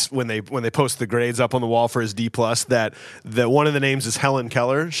for his when they post the grades up on the wall for his D+, that one of the names is Helen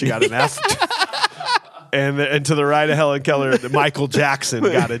Keller. She got an F. And to the right of Helen Keller, Michael Jackson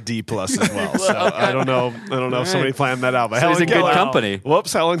got a D+ as well. So I don't know if somebody planned that out. But So Helen he's in Keller, good company.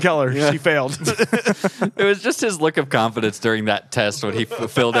 Whoops, Helen Keller. She failed. It was just his look of confidence during that test when he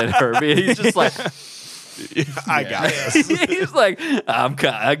filled in Herbie. He's just like, I got this. he's like,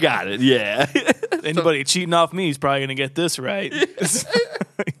 I got it. Yeah. Anybody cheating off me is probably gonna get this right.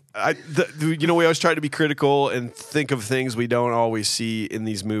 We always try to be critical and think of things we don't always see in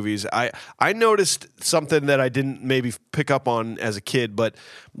these movies. I noticed something that I didn't maybe pick up on as a kid, but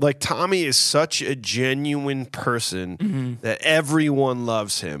like Tommy is such a genuine person that everyone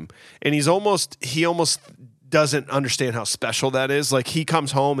loves him, and he almost doesn't understand how special that is. Like he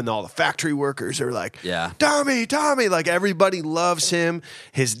comes home and all the factory workers are like, Tommy, like everybody loves him.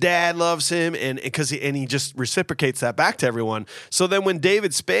 His dad loves him, and he just reciprocates that back to everyone. So then when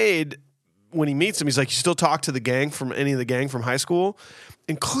David Spade, when he meets him, he's like, you still talk to any of the gang from high school?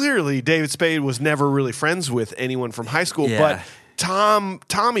 And clearly David Spade was never really friends with anyone from high school, but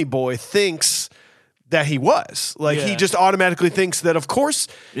Tommy Boy thinks that he was. Like, he just automatically thinks that, of course,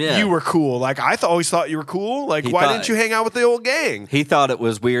 you were cool. Like, I always thought you were cool. Like, why didn't you hang out with the old gang? He thought it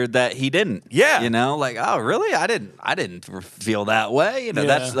was weird that he didn't. Yeah. You know, like, oh, really? I didn't feel that way. You know,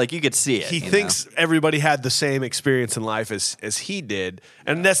 that's like, you could see it. He thinks everybody had the same experience in life as he did.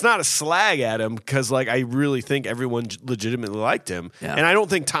 And that's not a slag at him, because, like, I really think everyone legitimately liked him. Yeah. And I don't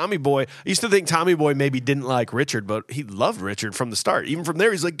think Tommy Boy, I used to think Tommy Boy maybe didn't like Richard, but he loved Richard from the start. Even from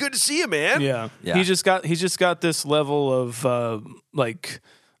there, he's like, good to see you, man. Yeah. He's just got this level of like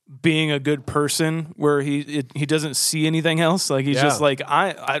being a good person where he doesn't see anything else. Like he's just like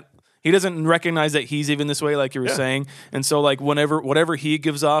he doesn't recognize that he's even this way, like you were saying. And so like whatever he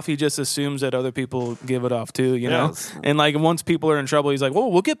gives off, he just assumes that other people give it off too, you know? And like once people are in trouble, he's like,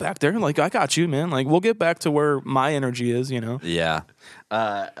 well, we'll get back there. Like, I got you, man. Like, we'll get back to where my energy is, you know? Yeah.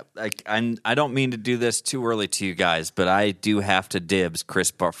 I don't mean to do this too early to you guys, but I do have to dibs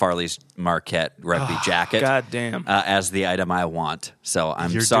Chris Farley's Marquette rugby jacket. God damn. As the item I want. So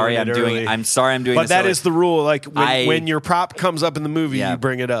I'm You're sorry doing I'm doing this. But that early. is the rule. Like when your prop comes up in the movie, you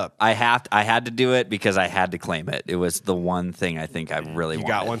bring it up. I had to do it because I had to claim it. It was the one thing I think I really wanted. You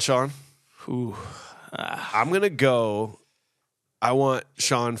got one, Sean? Ooh. I'm gonna go I want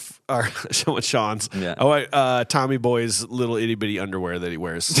Sean's. Yeah. I want Tommy Boy's little itty bitty underwear that he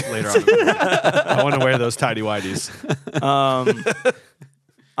wears later on. I want to wear those tidy whities.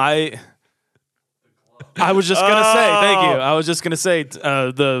 I was just gonna say thank you. I was just gonna say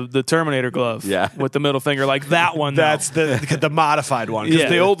the Terminator glove, with the middle finger, like that one. That's the modified one.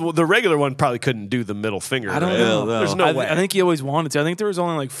 Because the regular one probably couldn't do the middle finger. I don't know. There's no way. I think he always wanted to. I think there was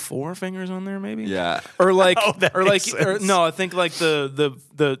only like 4 fingers on there, maybe. Yeah. Or like, no. I think like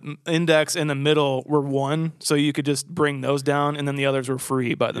the index and the middle were 1, so you could just bring those down, and then the others were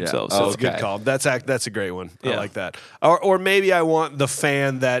free by themselves. That's a good call. That's a great one. Yeah. I like that. Or maybe I want the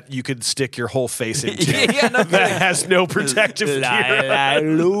fan that you could stick your whole face into. That has no protective gear. that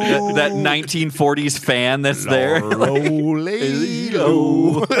 1940s fan that's there.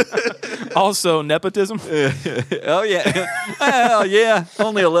 Also, nepotism. Oh yeah. Well, yeah.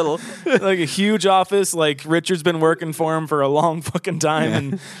 Only a little. Like a huge office. Like Richard's been working for him for a long fucking time,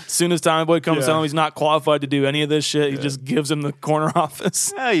 and as soon as Tommy Boy comes home, he's not qualified to do any of this shit. He just gives him the corner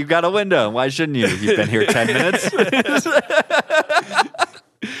office. Oh, you've got a window. Why shouldn't you? You've been here 10 minutes.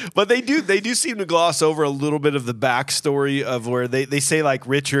 But they do seem to gloss over a little bit of the backstory of where they say like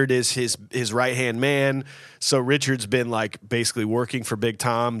Richard is his right hand man. So Richard's been like basically working for Big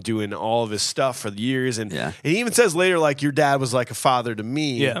Tom, doing all of his stuff for the years, and he even says later like your dad was like a father to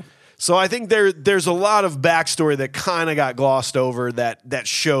me. Yeah. So I think there's a lot of backstory that kind of got glossed over that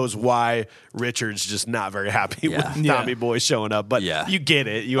shows why Richard's just not very happy with Tommy Boy showing up. But you get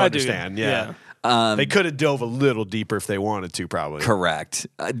it, you understand, they could have dove a little deeper if they wanted to, probably. Correct.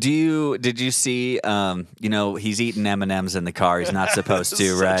 Did you see? He's eating M&Ms in the car. He's not supposed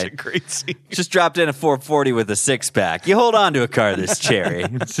to, right? Such a great scene. Just dropped in a 440 with a 6-pack. You hold on to a car this cherry.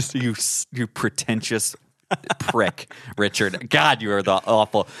 It's just you pretentious prick, Richard. God, you are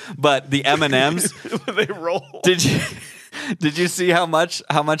awful. But the M&Ms, they roll. Did you see how much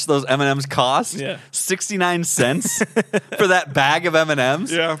those M&Ms cost? Yeah. 69 cents for that bag of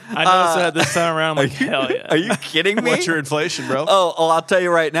M&Ms? Yeah. I noticed that this time around. I'm like, hell yeah. Are you kidding me? What's your inflation, bro? Oh, I'll tell you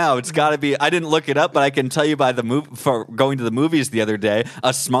right now. It's got to be. I didn't look it up, but I can tell you by the for going to the movies the other day,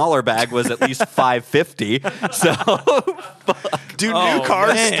 a smaller bag was at least $5.50. So, dude, new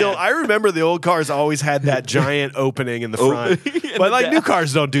cars still. I remember the old cars always had that giant opening in the front, but like new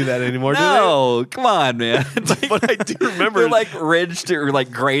cars don't do that anymore. No, come on, man. But I do remember they're like ridged or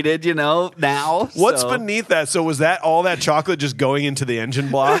like graded, now. What's beneath that? So was that all that chocolate just going into the engine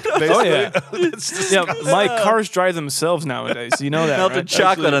block? Basically? Oh yeah. My cars drive themselves nowadays. You know that, melted right?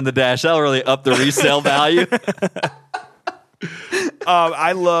 chocolate on the dash. That'll really up the resale value.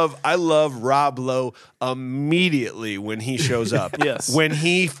 I love Rob Lowe immediately when he shows up. Yes. When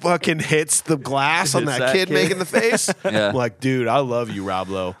he fucking hits the glass on that kid making the face. I'm like, dude, I love you, Rob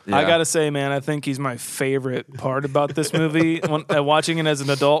Lowe. Yeah. I gotta say, man, I think he's my favorite part about this movie. Watching it as an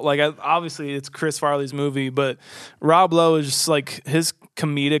adult, obviously it's Chris Farley's movie, but Rob Lowe is just like his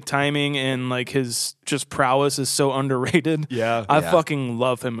comedic timing and like his just prowess is so underrated. Yeah. I fucking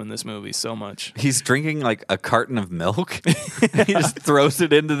love him in this movie so much. He's drinking like a carton of milk. He just throws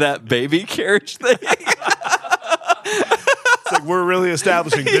it into that baby carriage thing. It's like we're really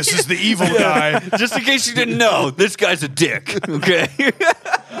establishing this is the evil guy. Just in case you didn't know, this guy's a dick. Okay.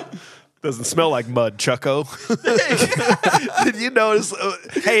 Doesn't smell like mud, Chucko. Did you notice?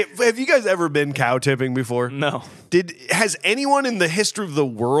 Hey, have you guys ever been cow tipping before? No. Has anyone in the history of the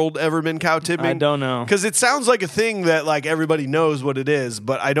world ever been cow tipping? I don't know. Because it sounds like a thing that like everybody knows what it is,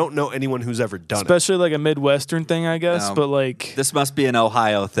 but I don't know anyone who's ever done Especially like a Midwestern thing, I guess. No. But like this must be an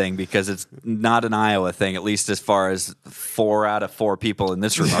Ohio thing because it's not an Iowa thing, at least as far as 4 out of 4 people in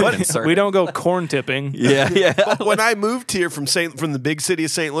this room are concerned. We don't go corn tipping. Yeah. But when I moved here from the big city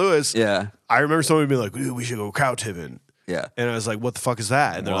of St. Louis, I remember somebody being like, "Dude, we should go cow tipping." Yeah. And I was like, "What the fuck is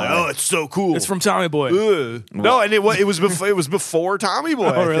that?" And they're like, "Oh, it's so cool. It's from Tommy Boy." No, and it was before Tommy Boy,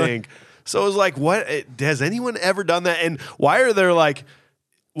 I think. So it was like, what? Has anyone ever done that? And why are there like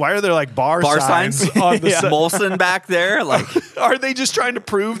bar signs on the Molson back there? Like, are they just trying to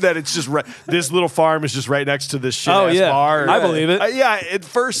prove that it's just this little farm is just right next to this shit bar? I believe it. At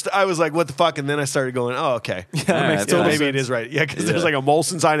first I was like, what the fuck? And then I started going, oh, okay. Yeah, that makes so total maybe sense. it is right. Yeah, because there's like a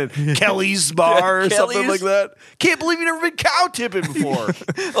Molson sign at Kelly's bar or something like that. Can't believe you've never been cow tipping before.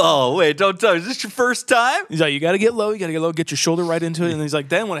 Oh, wait, don't tell me. Is this your first time? He's like, you got to get low. Get your shoulder right into it. And he's like,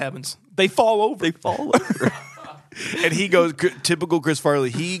 then what happens? They fall over. And he goes, typical Chris Farley,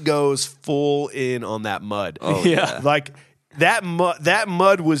 he goes full in on that mud. Oh, yeah. Like that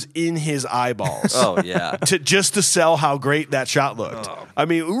mud was in his eyeballs. Oh, yeah. Just to sell how great that shot looked. I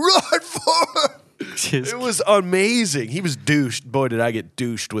mean, run for It was amazing. He was douched. Boy, did I get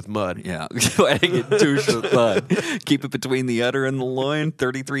douched with mud. Yeah. I get douched with mud. Keep it between the udder and the loin.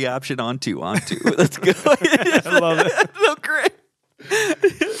 33 option on two. Let's go. I love it. So great.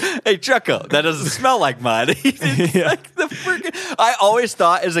 Hey, Chucko, that doesn't smell like mud. Like the freaking. I always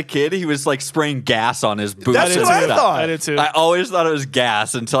thought as a kid he was like spraying gas on his boots. That's what I thought. I did too. I always thought it was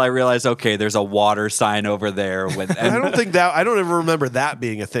gas until I realized, okay, there's a water sign over there. I don't ever remember that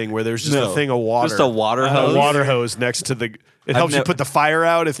being a thing where there's just a thing of water. Just a water hose. A water hose next to the. It helps you put the fire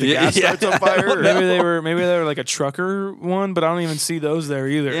out if the gas starts on fire. Maybe they were like a trucker one, but I don't even see those there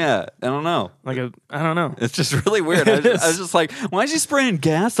either. Yeah, I don't know. I don't know. It's just really weird. I was just like, why is he spraying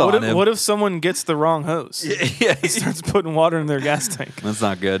gas on him? What if someone gets the wrong hose? Yeah, He starts putting water in their gas tank. That's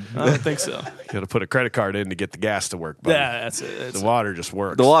not good. I don't think so. You got to put a credit card in to get the gas to work. Buddy. Yeah, that's it. The water just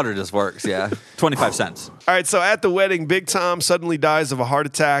works. The water just works, yeah. 25 cents. All right, so at the wedding, Big Tom suddenly dies of a heart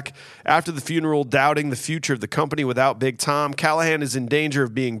attack. After the funeral, doubting the future of the company without Big Tom, Callahan is in danger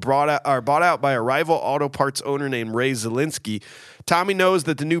of being bought out by a rival auto parts owner named Ray Zielinski. Tommy knows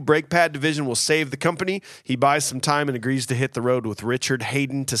that the new brake pad division will save the company. He buys some time and agrees to hit the road with Richard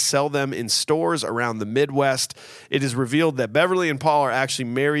Hayden to sell them in stores around the Midwest. It is revealed that Beverly and Paul are actually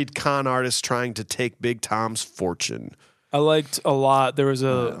married con artists trying to take Big Tom's fortune. I liked a lot. There was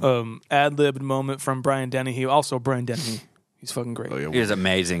a ad-libbed moment from Brian Dennehy. Also, Brian Dennehy. He's fucking great. He is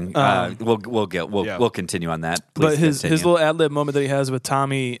amazing. We'll continue on that. Please but his continue. little ad lib moment that he has with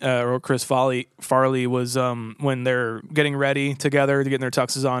Tommy or Chris Farley was when they're getting ready together to get their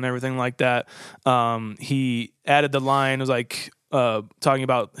tuxes on and everything like that. He added the line, it was like talking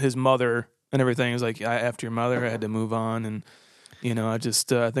about his mother and everything. It was like, after your mother, I had to move on, and I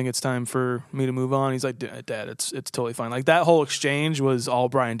just I think it's time for me to move on. He's like, Dad, it's totally fine. Like that whole exchange was all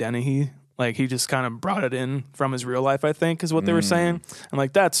Brian Dennehy. Like he just kind of brought it in from his real life, I think, is what they were saying. I'm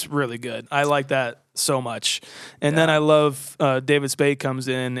like, that's really good. I like that so much. And then I love David Spade comes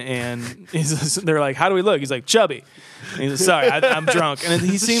in and they're like, how do we look? He's like, chubby. And he's like, sorry, I'm drunk. And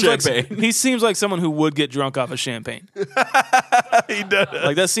he seems like someone who would get drunk off of champagne. He does.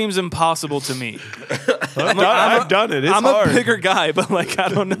 Like that seems impossible to me. I've done it. It's I'm hard. a bigger guy, but like I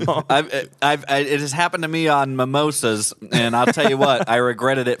don't know. it has happened to me on mimosas, and I'll tell you what, I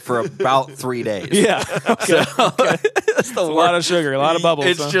regretted it for about 3 days. Yeah, okay. It's a lot of sugar, a lot of bubbles.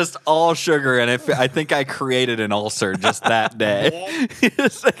 It's just all sugar, and I think I created an ulcer just that day.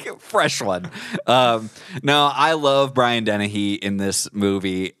 It's like a fresh one. No, I love Brian Dennehy in this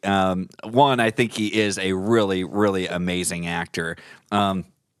movie. One, I think he is a really, really amazing actor.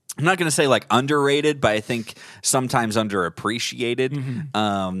 I'm not going to say like underrated, but I think sometimes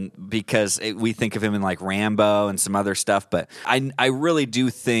underappreciated because we think of him in like Rambo and some other stuff. But I really do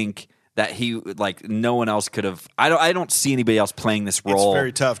think that he like no one else could have. I don't see anybody else playing this role. It's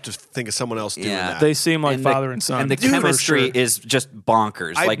very tough to think of someone else doing that. They seem like father and son, and the chemistry is just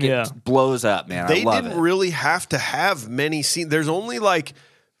bonkers. It blows up, man. They I love didn't it. really have to have many scenes. There's only like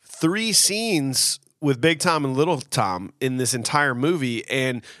 3 scenes with Big Tom and Little Tom in this entire movie,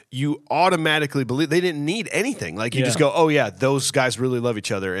 and you automatically believe they didn't need anything. Like you just go, oh yeah, those guys really love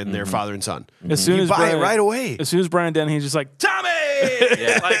each other, and they're father and son. As soon you as buy Brian, it right away. As soon as Brian Dennehy's just like Tommy,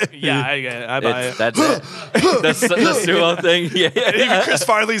 I buy it. That's it. The sumo thing. Yeah. Even Chris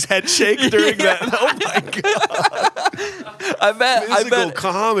Farley's head shake during that. Oh my god! I bet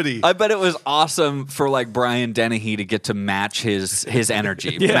comedy. I bet it was awesome for like Brian Dennehy to get to match his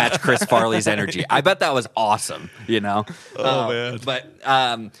energy, match Chris Farley's energy. I bet that was awesome. Oh man! But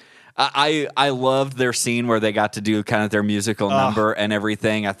I loved their scene where they got to do kind of their musical number and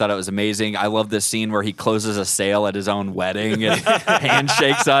everything. I thought it was amazing. I love this scene where he closes a sale at his own wedding and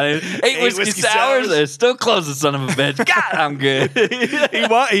handshakes on it. 8 whiskey sours. It still closes, son of a bitch. God, I'm good.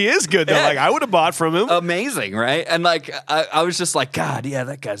 He is good though. Like I would have bought from him. Amazing, right? And like I was just like, God, yeah,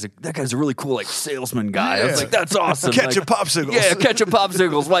 that guy's a really cool like salesman guy. I was like, that's awesome. Ketchup popsicles. Yeah, ketchup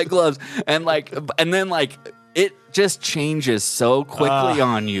popsicles, white gloves, and then it just changes so quickly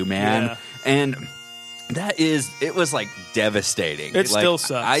on you, man. Yeah. And it was like devastating. It still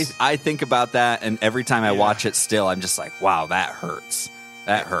sucks. I think about that, and every time I watch it still, I'm just like, wow, that hurts.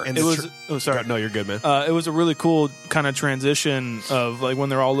 That hurts. And it was. Sorry. No, you're good, man. It was a really cool kind of transition of like when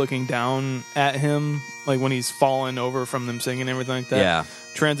they're all looking down at him, like when he's fallen over from them singing and everything like that. Yeah.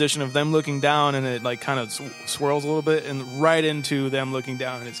 Transition of them looking down, and it like kind of swirls a little bit, and right into them looking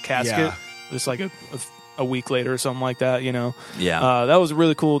down in his casket. Yeah. Just like a week later or something like that, Yeah. That was a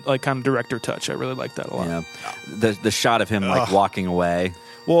really cool, like, kind of director touch. I really liked that a lot. Yeah. The shot of him like walking away.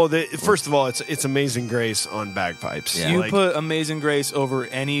 Well, first of all, it's Amazing Grace on bagpipes. Yeah. You put Amazing Grace over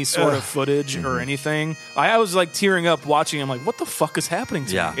any sort of footage or anything. I was like tearing up watching. I'm like, what the fuck is happening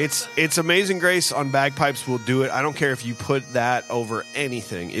to me? It's Amazing Grace on bagpipes will do it. I don't care if you put that over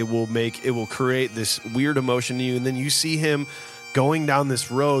anything. It will create this weird emotion in you, and then you see him going down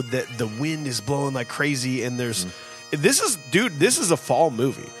this road that the wind is blowing like crazy, and this is a fall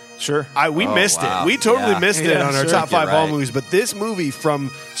movie. Sure. We missed it. We totally missed it on our top 5 fall movies. But this movie, from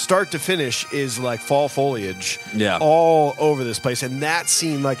start to finish, is like fall foliage all over this place. And that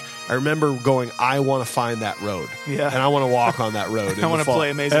scene, like, I remember going, I want to find that road. Yeah. And I want to walk on that road. I want to play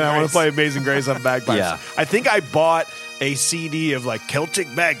Amazing Grace. And I want to play Amazing Grace on bagpipes. Yeah. I think I bought a CD of like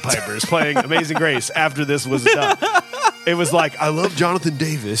Celtic bagpipers playing Amazing Grace after this was done. It was like, I love Jonathan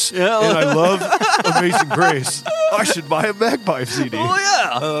Davis and I love Amazing Grace. I should buy a bagpipe CD. Oh,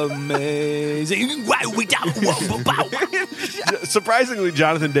 yeah. Amazing. Surprisingly,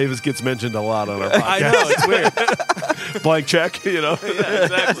 Jonathan Davis gets mentioned a lot on our podcast. I know, it's weird. Blank check, Yeah,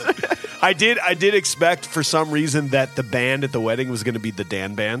 exactly. I did expect for some reason that the band at the wedding was going to be the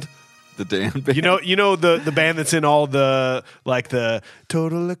Dan Band. The Dan Band. You know the band that's in all the like the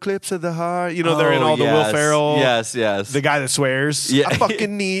Total Eclipse of the Heart. You know they're in all the Will Ferrell. Yes. The guy that swears. Yeah. I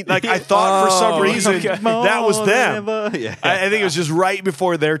fucking need. Like I thought for some reason that was them. Yeah. I think it was just right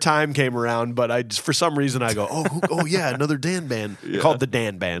before their time came around. But for some reason I go, oh yeah, another Dan Band called the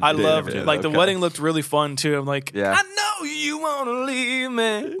Dan Band. I loved it. Like the wedding looked really fun too. I'm like, Yeah. I know you want to leave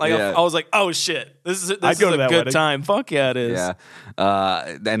me. Like I was like, oh shit, this is a to that good wedding. time. Fuck yeah, it is. Yeah.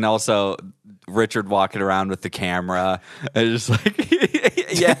 And also Richard walking around with the camera and just like,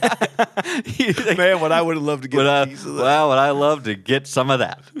 yeah. Man, what I would have loved to get a piece of that. Well, would I love to get some of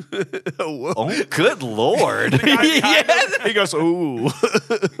that? Oh, good Lord. He goes, ooh.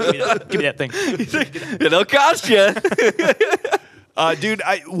 Give me that thing. It'll cost you. Dude,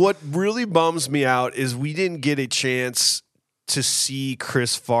 what really bums me out is we didn't get a chance to see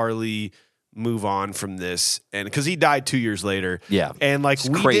Chris Farley move on from this, and because he died 2 years later. Yeah. And like, it's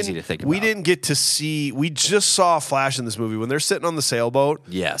crazy to think about. We didn't get to see, we just saw a flash in this movie when they're sitting on the sailboat.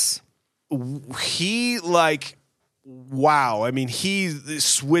 Yes. He like, wow. I mean, he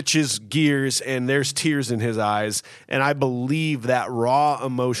switches gears and there's tears in his eyes. And I believe that raw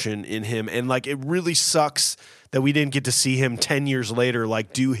emotion in him. And like, it really sucks that we didn't get to see him 10 years later,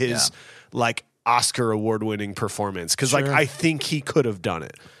 like do his like Oscar award winning performance. Cause like, I think he could have done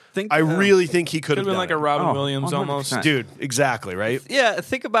it. I really think he could have been done like it. a Robin Williams 100%. almost. Dude, exactly, right? Yeah,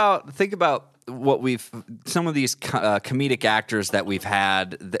 think about what some of these comedic actors that we've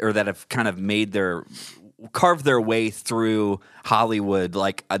had or that have kind of carved their way through Hollywood.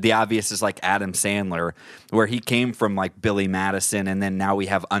 Like the obvious is like Adam Sandler, where he came from like Billy Madison, and then now we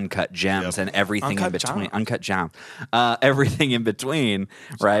have Uncut Gems and everything in between. Uncut Gems, everything in between,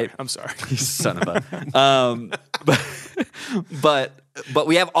 right? I'm sorry, you son of a. But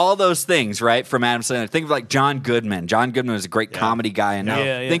we have all those things, right, from Adam Sandler. Think of like John Goodman. John Goodman was a great comedy guy, and now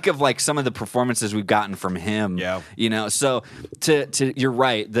think of like some of the performances we've gotten from him. Yeah, you know. So to you're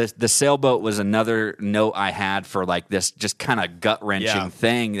right. The sailboat was another note I had for like this just kind of gut wrenching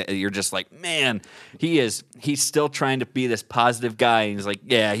thing that you're just like, man, he's still trying to be this positive guy, and he's like,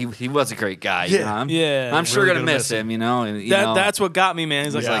 yeah, he was a great guy. Yeah, you know? I'm sure gonna miss him. You know, and that's what got me, man.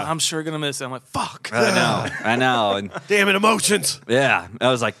 He's like, I'm sure gonna miss him. I'm like, fuck. I know. And damn it, emotions. Yeah, I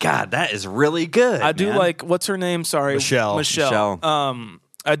was like, God, that is really good. I do like, what's her name? Sorry, Michelle.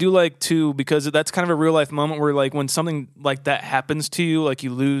 I do like too, because that's kind of a real life moment where like when something like that happens to you, like you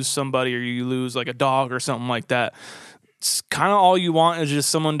lose somebody or you lose like a dog or something like that. It's kind of all you want is just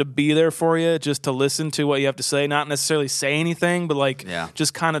someone to be there for you, just to listen to what you have to say, not necessarily say anything, but like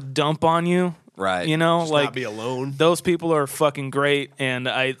just kind of dump on you. Right. You know, just like not be alone. Those people are fucking great. And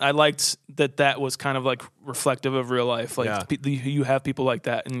I liked that was kind of like reflective of real life. Like you have people like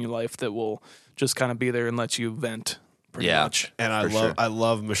that in your life that will just kind of be there and let you vent pretty much. And I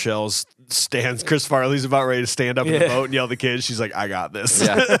love Michelle's stands. Chris Farley's about ready to stand up in the boat and yell at the kids. She's like, I got this.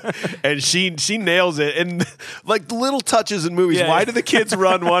 Yeah. And she nails it. And like the little touches in movies, why do the kids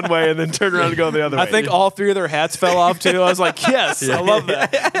run one way and then turn around and go the other way? I think all three of their hats fell off too. I was like, yes, I love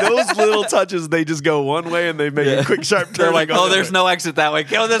that. Those little touches, they just go one way and they make a quick sharp turn. They're like, oh, there's no exit that way.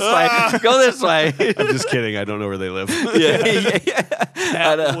 Go this way. Go this way. I'm just kidding. I don't know where they live.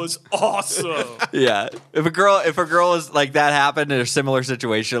 That was awesome. Yeah. If a girl was like that happened in a similar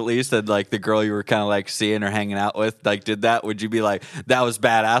situation at least, and like the girl you were kind of like seeing or hanging out with like did that, would you be like, that was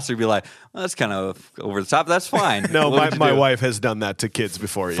badass? Or you'd be like, well, that's kind of over the top. That's fine. No, my wife has done that to kids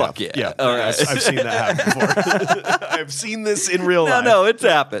before. Fuck yeah. Yeah. All right. I've seen that happen before. I've seen this in real life. No, it's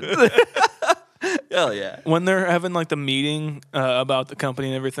happened. Hell yeah. When they're having like the meeting about the company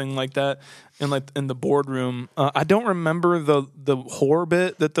and everything like that, and like in the boardroom, I don't remember the whore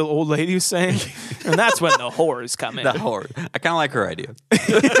bit that the old lady was saying, and that's when the whores come in. The whore. I kind of like her idea.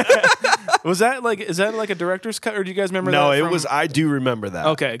 Is that like a director's cut, or do you guys remember? No, that it was. I do remember that.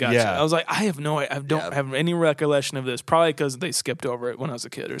 Okay, gotcha. Yeah. I was like, I don't have any recollection of this. Probably because they skipped over it when I was a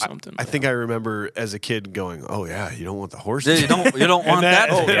kid or something. I think I remember as a kid going, "Oh yeah, you don't want the horses. You don't want that.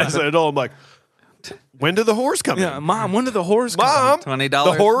 As an adult, I'm like, when did the horse come Yeah, in? Mom, when did the whores come? Mom, $20.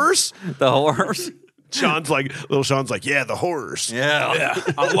 The horrors. The horse. Sean's like, yeah, the horrors. Yeah.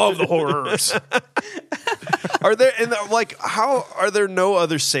 I love the horrors. Are there how are there no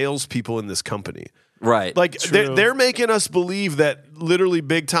other salespeople in this company? Right. Like True. they're making us believe that literally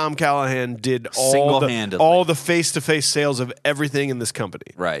Big Tom Callahan did Single-handedly. all the face-to-face sales of everything in this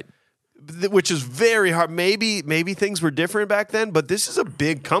company. Right. Which is very hard. Maybe things were different back then, but this is a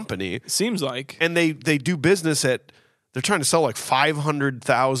big company, Seems like. and they do business at. They're trying to sell like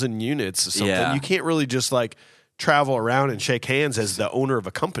 500,000 units or something. Yeah. You can't really just like travel around and shake hands as the owner of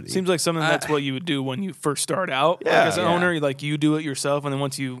a company. Seems like something that's what you would do when you first start out. Yeah. Like as an Yeah. owner, like you do it yourself, and then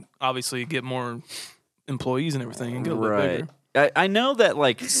once you obviously get more employees and everything, and get a little bit bigger. I know that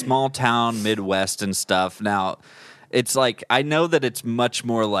like small town Midwest and stuff. Now, it's like I know that it's much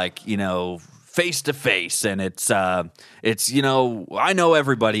more like face to face, and it's I know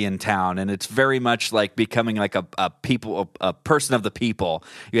everybody in town, and it's very much like becoming like a person of the people.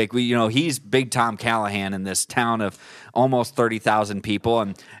 Like he's Big Tom Callahan in this town of almost 30,000 people,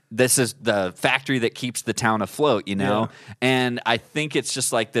 and this is the factory that keeps the town afloat. And I think it's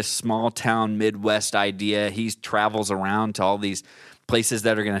just like this small town Midwest idea. He travels around to all these places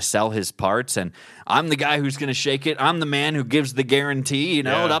that are going to sell his parts, and I'm the guy who's going to shake it. I'm the man who gives the guarantee,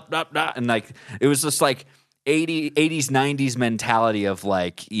 and like it was just like 80s 90s mentality of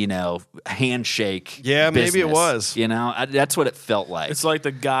like handshake. Yeah, maybe it business. was. That's what it felt like. It's like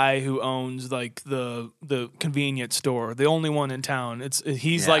the guy who owns like the convenience store, the only one in town.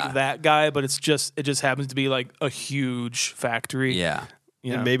 He's like that guy, but it just happens to be like a huge factory. Yeah.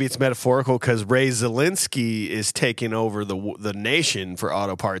 And maybe it's metaphorical because Ray Zelensky is taking over the nation for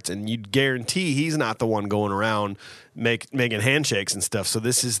auto parts, and you'd guarantee he's not the one going around making handshakes and stuff. So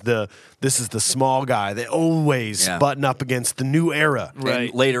this is the small guy that always button up against the new era.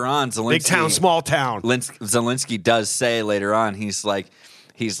 Right. And later on, Zelensky, Big town, small town. Zelensky does say later on, he's like,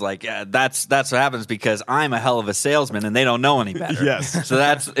 that's what happens because I'm a hell of a salesman and they don't know any better. Yes.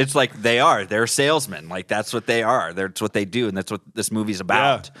 So it's like they're salesmen. Like that's what they are. That's what they do, and that's what this movie's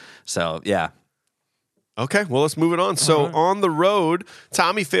about. Yeah. So yeah. Okay, well, let's move it on. So on the road,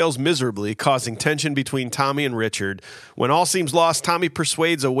 Tommy fails miserably, causing tension between Tommy and Richard. When all seems lost, Tommy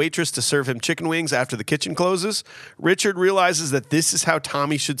persuades a waitress to serve him chicken wings after the kitchen closes. Richard realizes that this is how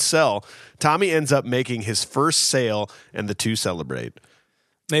Tommy should sell. Tommy ends up making his first sale, and the two celebrate.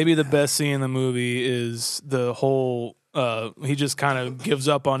 Maybe the best scene in the movie is the whole. He just kind of gives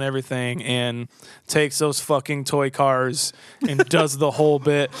up on everything and takes those fucking toy cars and does the whole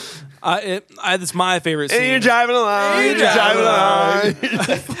bit. It's my favorite scene. And you're driving along.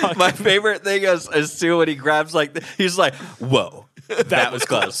 My favorite thing is too when he grabs he's like, whoa. That was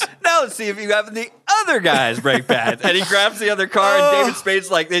close. Now let's see if you have the other guy's brake pads. And he grabs the other car, and David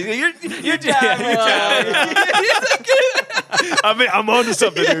Spade's like, "You're driving." I mean, I'm onto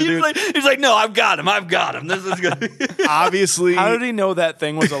something here, dude. He's like, "No, I've got him. This is good." Obviously, How did he know that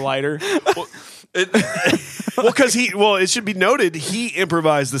thing was a lighter? because it should be noted he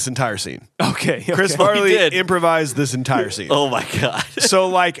improvised this entire scene. Okay. Chris Farley improvised this entire scene. Oh my god!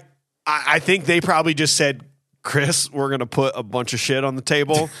 So I think they probably just said, Chris, we're gonna put a bunch of shit on the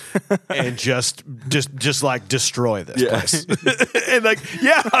table and just like destroy this place. And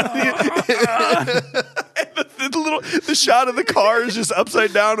the shot of the car is just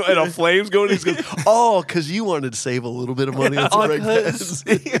upside down and a flame's going. And he goes, "Oh, because you wanted to save a little bit of money on some brake pads."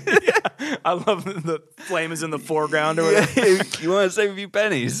 I love the flame is in the foreground or whatever. You want to save a few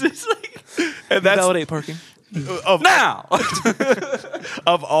pennies? It's like, And that's Validate parking. now.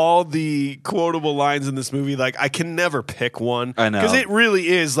 Of all the quotable lines in this movie, I can never pick one. I know. Because it really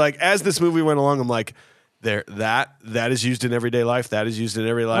is as this movie went along, I'm like, that is used in everyday life. That is used in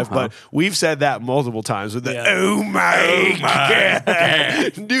everyday life. But we've said that multiple times with the oh my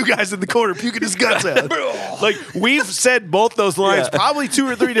god. New guy's in the corner puking his guts out. We've said both those lines probably 2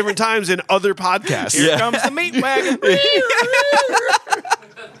 or 3 different times in other podcasts. Here comes the meat wagon.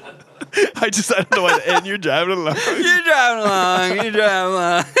 I don't know why to end. You're driving along. You're driving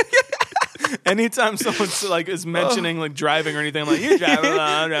along. Anytime someone is mentioning driving or anything, I'm like, you're driving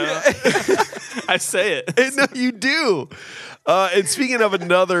along. I say it. No, you do. And speaking of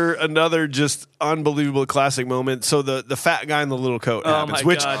another just unbelievable classic moment, so the fat guy in the little coat happens,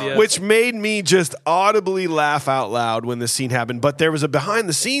 which made me just audibly laugh out loud when this scene happened. But there was a behind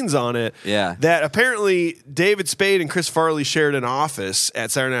the scenes on it that apparently David Spade and Chris Farley shared an office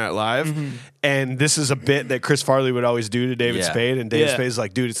at Saturday Night Live, and this is a bit that Chris Farley would always do to David Spade, and David Spade's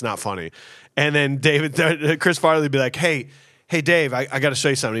like, dude, it's not funny. And then Chris Farley would be like, hey, Dave, I got to show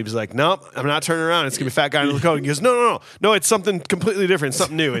you something. He was like, nope, I'm not turning around. It's going to be fat guy in the coat. And he goes, no, it's something completely different,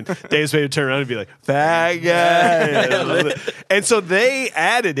 something new. And Dave Spade would turn around and be like, fat guy. And so they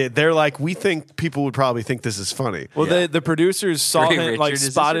added it. They're like, we think people would probably think this is funny. Well, the producers saw him, like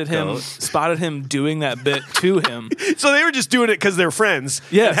spotted him doing that bit to him. So they were just doing it because they're friends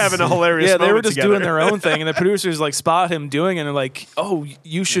and having a hilarious moment they were just together. doing their own thing. And the producers like spot him doing it and they're like, oh,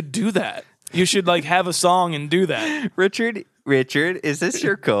 you should do that. You should like have a song and do that. Richard, is this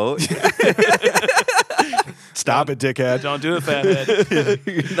your coat? Stop it, dickhead. Don't do it,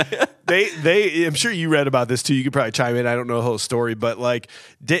 fathead. I'm sure you read about this too. You could probably chime in. I don't know the whole story, but like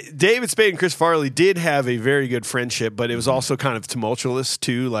David Spade and Chris Farley did have a very good friendship, but it was also kind of tumultuous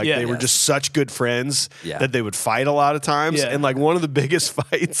too. Like they were just such good friends that they would fight a lot of times. Yeah. And like one of the biggest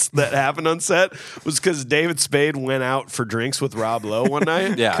fights that happened on set was because David Spade went out for drinks with Rob Lowe one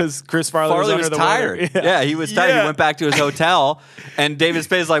night. Because Chris Farley was tired. Yeah, he was tired. He went back to his hotel, and David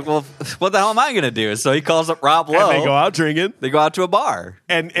Spade's like, well, what the hell am I going to do? So he calls up Rob Lowe. And they go out drinking. They go out to a bar.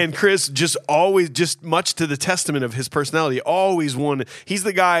 And Chris just much to the testament of his personality, always wanted. He's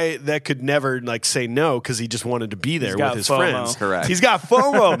the guy that could never like say no because he just wanted to be there with his friends. Correct. He's got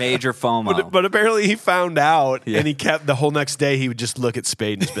FOMO. Major FOMO. But apparently he found out, and he kept the whole next day. He would just look at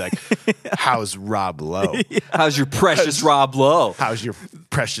Spade and just be like, "How's Rob Lowe? How's your precious Rob Lowe? How's your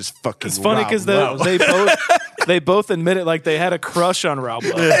precious fucking?" It's funny because they both admitted like they had a crush on Rob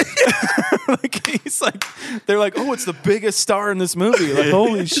Lowe. Like they're like, oh, it's the biggest star in this movie. Like,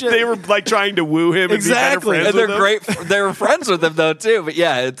 holy shit! They were like trying to woo him. Exactly, and they're great. They were friends with him though too. But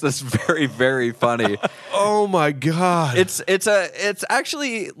yeah, it's just very, very funny. Oh my god! It's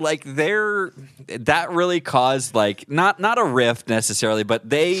actually like that really caused like not a rift necessarily, but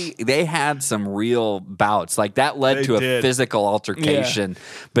they had some real bouts. Like that led to a physical altercation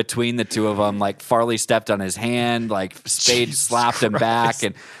between the two of them. Like Farley stepped on his hand, like Spade slapped him back,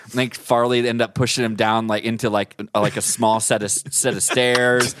 and I think Farley ended up pushing him down like into like a small set of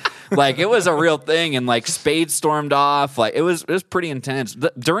stairs. Like it was a real thing, and like Spade stormed off. Like it was pretty intense.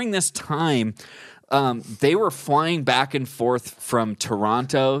 During this time, they were flying back and forth from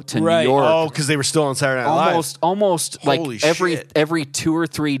Toronto to New York. Oh, because they were still on Saturday Night Live. Almost Holy like shit. every 2 or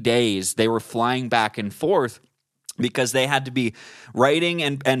 3 days, they were flying back and forth because they had to be writing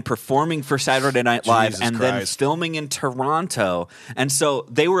and performing for Saturday Night Live then filming in Toronto. And so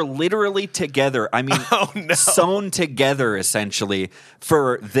they were literally together. I mean, sewn together essentially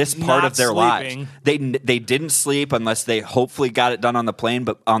for this part of their lives. They didn't sleep unless they hopefully got it done on the plane.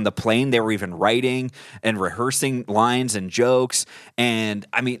 But on the plane, they were even writing and rehearsing lines and jokes. And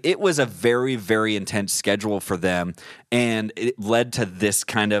I mean, it was a very, very intense schedule for them. And it led to this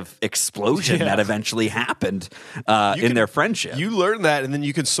kind of explosion that eventually happened in their friendship. You learn that, and then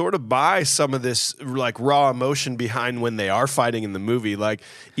you can sort of buy some of this like raw emotion behind when they are fighting in the movie. Like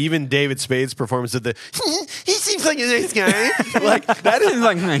even David Spade's performance of he seems like a nice guy. Like that is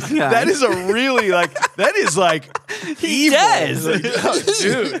like nice guy. That is a really like that is like he evil. Does. Like, oh,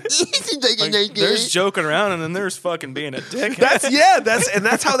 dude. Like, there's joking around, and then there's fucking being a dick. That's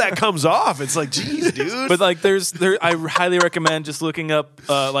how that comes off. It's like, geez, dude. But like, I highly recommend just looking up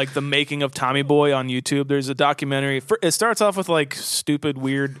like the making of Tommy Boy on YouTube. There's a documentary. It starts off with like stupid,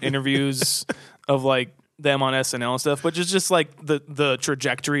 weird interviews of like them on SNL and stuff, but just like the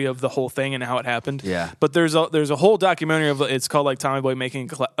trajectory of the whole thing and how it happened. Yeah. But there's a whole documentary of it's called like Tommy Boy making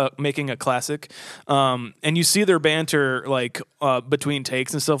a classic, and you see their banter like between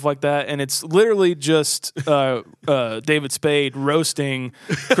takes and stuff like that, and it's literally just David Spade roasting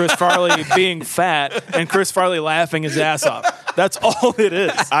Chris Farley being fat and Chris Farley laughing his ass off. That's all it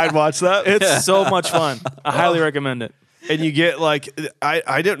is. I'd watch that. It's so much fun. I highly recommend it. And you get like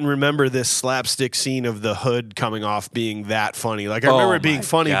I didn't remember this slapstick scene of the hood coming off being that funny. Like I remember it being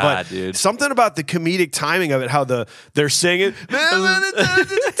funny, but something about the comedic timing of it, how they're singing, and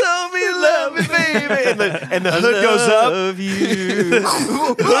the hood goes up. The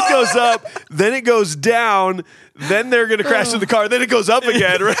hood goes up, then it goes down, then they're going to crash into the car. Then it goes up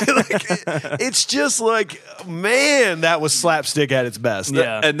again, right? It's just like, man, that was slapstick at its best.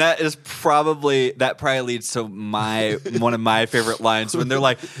 Yeah. And that probably leads to one of my favorite lines when they're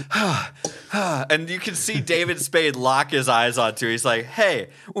like, and you can see David Spade lock his eyes onto it. He's like, hey,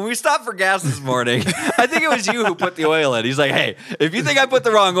 when we stopped for gas this morning, I think it was you who put the oil in. He's like, hey, if you think I put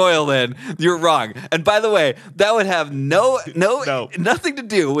the wrong oil in, you're wrong. And by the way, that would have nothing to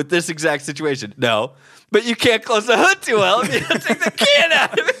do with this exact situation. No. But you can't close the hood too well if you don't take the can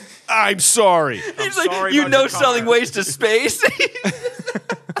out of it. I'm sorry. He's like, you know, selling waste to space.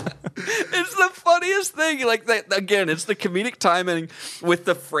 It's the funniest thing. Like, again, it's the comedic timing with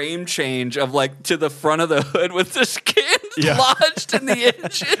the frame change of like to the front of the hood with the skin lodged in the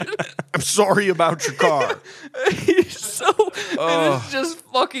engine. I'm sorry about your car. It's just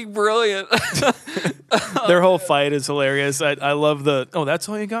fucking brilliant. Their whole fight is hilarious. I love that's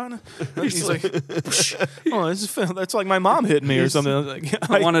all you got? He's like, that's like my mom hitting me or something. I was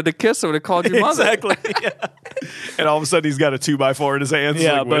like, I wanted to kiss, I would have called your mother. Exactly. Yeah. And all of a sudden he's got a 2x4 in his hands.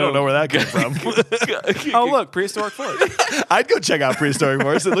 Yeah, like, we don't know where that came from. Oh, look, prehistoric force. I'd go check out prehistoric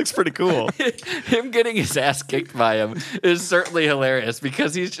force. It looks pretty cool. Him getting his ass kicked by him is certainly hilarious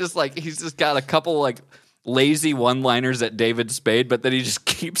because he's just got a couple like lazy one-liners at David Spade, but then he just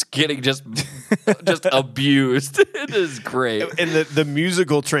keeps getting just abused. It is great. And the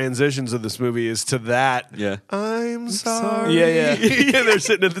musical transitions of this movie is to that. Yeah. I'm sorry. Yeah. And they're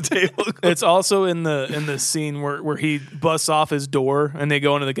sitting at the table. It's also in the scene where he busts off his door and they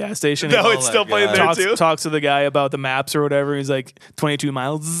go into the gas station. No, it's still playing there too. Talks to the guy about the maps or whatever. He's like 22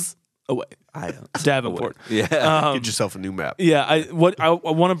 miles away. Davenport. Yeah. Get yourself a new map. Yeah, I want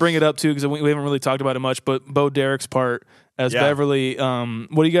to bring it up too because we haven't really talked about it much. But Bo Derek's part as Beverly, what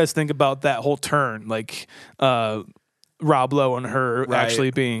do you guys think about that whole turn? Like Rob Lowe and her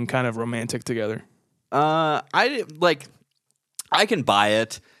actually being kind of romantic together. I can buy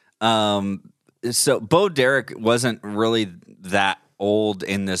it. So Bo Derek wasn't really that old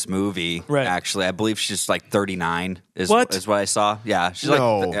in this movie. Right. Actually, I believe she's like 39 is what I saw. Yeah, she's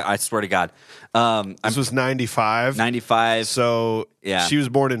No. I swear to God. This was 95. 95. So Yeah. she was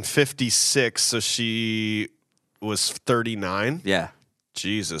born in 56, so she was 39. Yeah.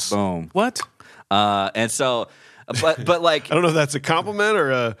 Jesus. Boom. what? And so, but like, I don't know if that's a compliment or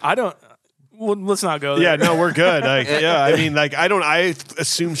a... I don't. Well, let's not go there. Yeah, no, we're good. I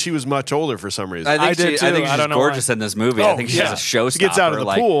assume she was much older for some reason. I think too. she's I don't know gorgeous in this movie. I think she's a showstopper. She gets out of the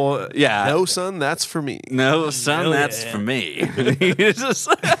pool. Yeah. No, son, that's for me. No, son, that's for me.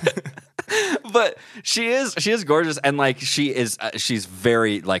 But she is gorgeous, and like she's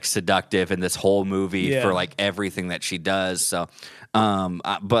very like seductive in this whole movie for like everything that she does. So,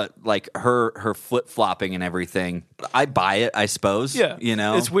 but like her flip flopping and everything, I buy it. I suppose. Yeah, you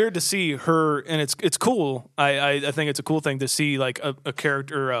know, it's weird to see her, and it's cool. I think it's a cool thing to see like a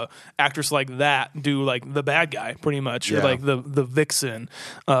character, actress like that do like the bad guy pretty much, or like the vixen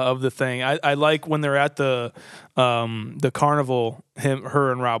of the thing. I like when they're at the carnival,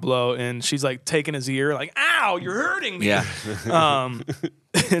 her and Rob Lowe, and she's like taking his ear, like, "Ow, you're hurting me." Yeah.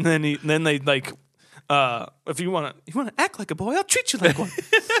 And then they like, if you want to act like a boy, I'll treat you like one.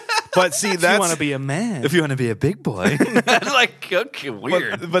 But see, If you want to be a man, If you want to be a big boy, that's like okay,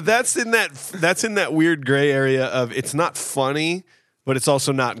 weird. But that's in that weird gray area of it's not funny, but it's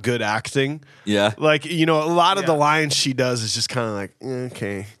also not good acting. Yeah. Like, you know, a lot of the lines she does is just kind of like,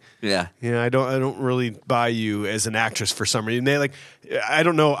 okay. Yeah. Yeah, I don't really buy you as an actress for some reason. They like, I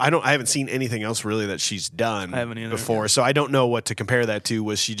don't know. I haven't seen anything else really that she's done before, so I don't know what to compare that to.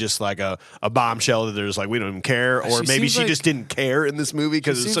 Was she just like a bombshell that they're just like, we don't even care, or maybe she just didn't care in this movie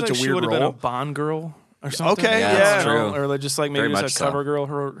because it's such a weird she would have role? been a Bond girl or something. Okay, Yeah, that's true. Or like just like maybe Very just a much cover girl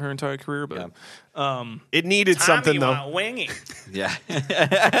her entire career, but. It needed something though. Winging. Yeah.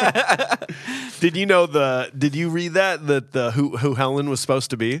 Did you read that who Helen was supposed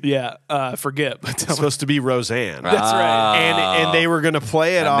to be? Yeah, forget. But Supposed to be Roseanne. that's right. And they were going to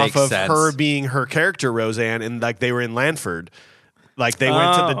play it That off makes of sense. her being her character Roseanne, and like they were in Lanford. Like they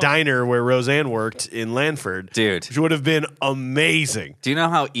went to the diner where Roseanne worked in Lanford. Dude. Which would have been amazing. Do you know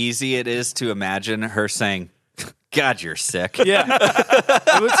how easy it is to imagine her saying, God, you're sick? Yeah,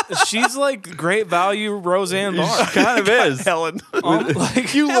 she's like great value Roseanne Barr. Kind of is. Helen.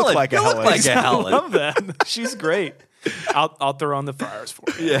 Like You look like a you look Helen. like a I Helen. love that. She's great. I'll throw on the fryers for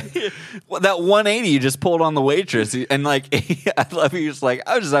you. Yeah. Well, that 180 you just pulled on the waitress, and like, I love you. Just like,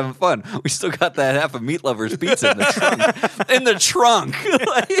 I was just having fun. We still got that half of Meat Lover's pizza in the trunk. In the trunk.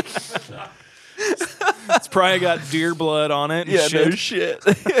 Like, It's probably got deer blood on it. And Yeah, shit. no shit.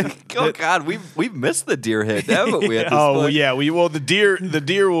 Oh God, we've missed the deer hit, haven't we? At this Oh point? yeah, the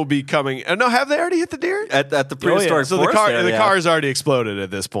deer will be coming. No, have they already hit the deer? At the prehistoric So the forest area. car's already exploded at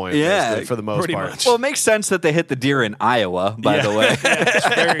this point. Yeah, basically, for the most pretty part. much. Well, it makes sense that they hit the deer in Iowa. By the way, It's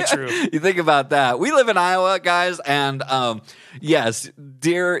very true. you think about that. We live in Iowa, guys, and yes,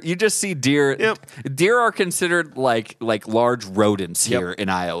 deer. You just see deer. Yep. Deer are considered like large rodents here in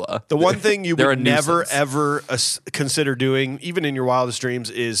Iowa. The one thing you They're would a never nuisance. ever consider doing, even in your wildest dreams,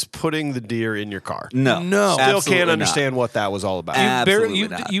 is putting the deer in your car. No, No. Still absolutely can't not. understand what that was all about. Absolutely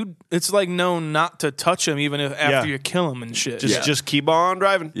not. It's like known not to touch them even if after Yeah. you kill them and shit. Just keep on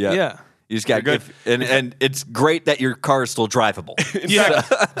driving. Yeah. You just got You're good. and it's great that your car is still drivable. Yeah.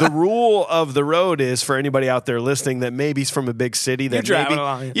 The rule of the road is for anybody out there listening that maybe is from a big city that You're driving maybe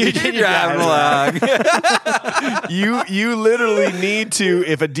along. You're driving along. you literally need to,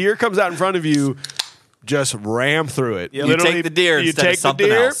 if a deer comes out in front of you, just ram through it. You Literally, take the deer You instead of take the something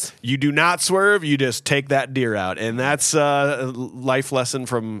deer. else. You do not swerve. You just take that deer out, and that's a life lesson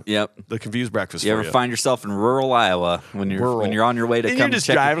from Yep. the Confused Breakfast. You for ever find yourself in rural Iowa when you're on your way to And come you're just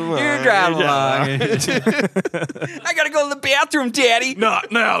check driving along. You're driving Yeah. along. I gotta go to the bathroom, Daddy.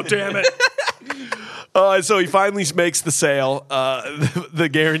 Not now, damn it. And so he finally makes the sale, the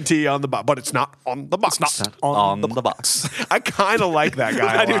guarantee on the box, but it's not on the box. It's not On the box. I kind of like that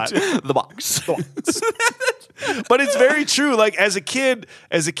guy a lot. The box. But it's very true. Like as a kid,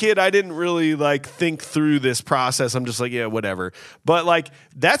 I didn't really like think through this process. I'm just like, yeah, whatever. But like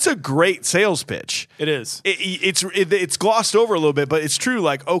that's a great sales pitch. It is. It's glossed over a little bit, but it's true.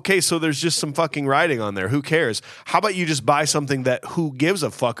 Like, okay, so there's just some fucking writing on there. Who cares? How about you just buy something that who gives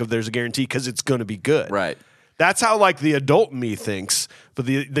a fuck if there's a guarantee because it's going to be good. Right. That's how like the adult me thinks, but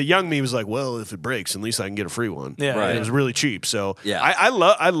the young me was like, well, if it breaks, at least I can get a free one. Yeah, And right. it was really cheap. So Yeah.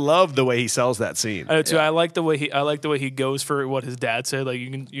 I love the way he sells that scene. I do too. I like the way he goes for what his dad said. Like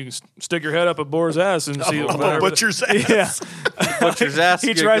you can stick your head up a boar's ass and see A whatever. butcher's ass. Yeah, Butcher's ass. He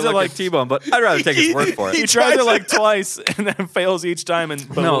You're tries it looking like- at T-Bone, but I'd rather take his word for he it. tries it like twice and then fails each time.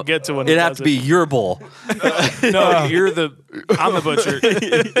 But we'll get to when he it'd have does to be your bull. No, I'm the butcher.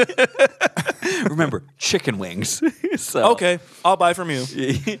 Remember, chicken wings. So. Okay, I'll buy from you.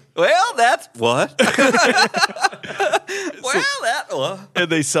 Well, that's what. And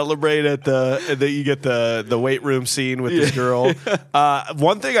they celebrate at you get the weight room scene with this girl.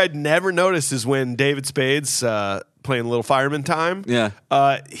 One thing I'd never noticed is when David Spade's playing Little Fireman Time. Yeah.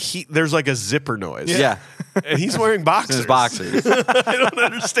 There's like a zipper noise. Yeah. And he's wearing boxers. His boxers. I don't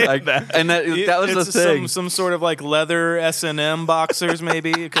understand that. And that was It's the thing. some sort of like leather S&M boxers, maybe.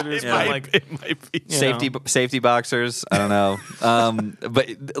 It could have just been like It might be. you Safety boxers. I don't know.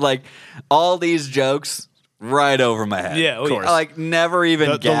 But like all these jokes right over my head. Yeah, of course. I like never even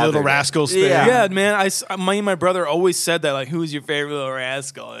The gathered Little it. Rascals thing. Yeah, man. Me and my brother always said that. Like, who's your favorite little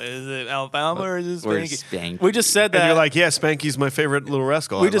rascal? Is it Alfalfa or is it Or Spanky? Spanky. We just said that. And you're like, yeah, Spanky's my favorite Little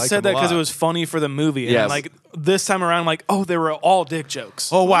Rascal. we I just like said him that a because it lot. was funny for the movie. And Yes. like this time around, I'm like, oh, they were all dick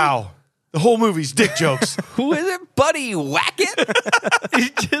jokes. Oh wow, the whole movie's dick jokes. Who is it? Buddy Wackett? He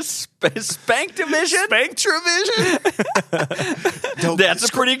just spanked division? Don't- That's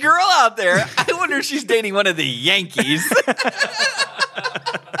a pretty girl out there. I wonder if she's dating one of the Yankees.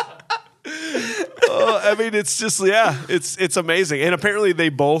 I mean, it's just it's amazing. And apparently, they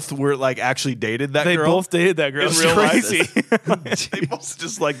both were like actually dated that They girl. both dated that girl. It's It's real crazy. life. They both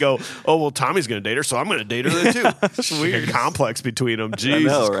just like go, oh well, Tommy's gonna date her, so I'm gonna date her then too. It's weird complex between them.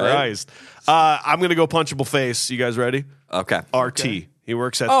 Jesus know, right? Christ. I'm gonna go punchable face. You guys ready? Okay. RT. He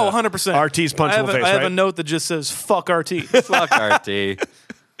works at Oh, the 100%. RT's punchable face. I have right? a note that just says "fuck RT." Fuck RT.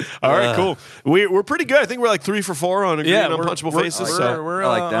 All right, cool. We're pretty good. I think we're like 3 for 4 on agreeing on we're- punchable we're- faces. We're, so. we're I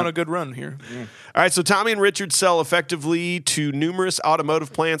like that. on a good run here. All right, so Tommy and Richard sell effectively to numerous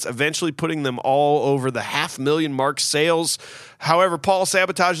automotive plants, eventually putting them all over the 500,000 mark sales. However, Paul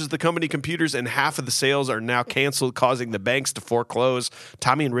sabotages the company computers, and half of the sales are now canceled, causing the banks to foreclose.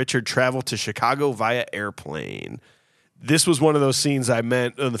 Tommy and Richard travel to Chicago via airplane. This was one of those scenes I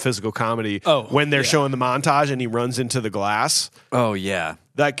meant in the physical comedy when they're showing the montage and he runs into the glass. Oh, yeah.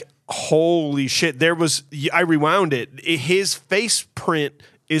 Like, holy shit. I rewound it. His face print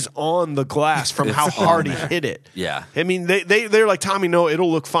is on the glass from how It's hard he on there. hit it. Yeah. I mean, they're like, Tommy, no,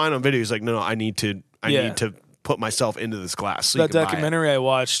 it'll look fine on video. He's like, no, I need to put myself into this glass. So That you can buy it. documentary I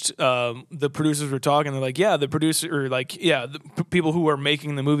watched, the producers were talking. They're like, the people who are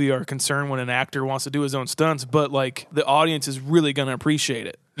making the movie are concerned when an actor wants to do his own stunts, but like the audience is really going to appreciate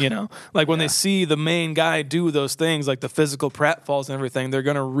it. You know, like when they see the main guy do those things, like the physical pratfalls and everything, they're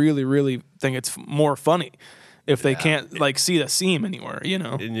going to really, really think it's more funny. if they can't like see the seam anywhere, you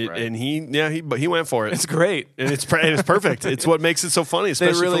know. And he went for it. It's great. And it's perfect. It's what makes it so funny,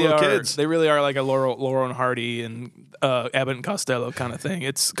 especially for little kids. They really are like a Laurel and Hardy and Abbott and Costello kind of thing.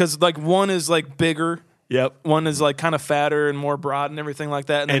 It's because like one is like bigger. Yep. One is like kind of fatter and more broad and everything like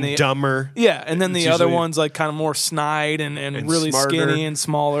that. And then dumber. Yeah. And then the other one's like kind of more snide and really smarter. Skinny and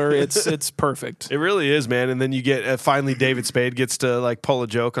smaller. It's perfect. It really is, man. And then you get finally David Spade gets to like pull a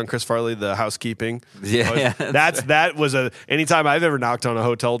joke on Chris Farley, the housekeeping. Yeah. That was anytime I've ever knocked on a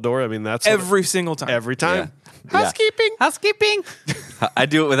hotel door. I mean, that's every single time. Every time. Yeah. Housekeeping. I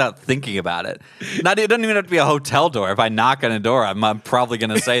do it without thinking about it. It doesn't even have to be a hotel door. If I knock on a door, I'm probably going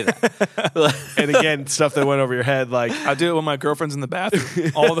to say that. And again, stuff that went over your head, like I do it when my girlfriend's in the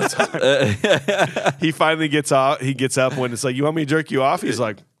bathroom all the time. He finally gets up. He gets up when it's like, "You want me to jerk you off?" He's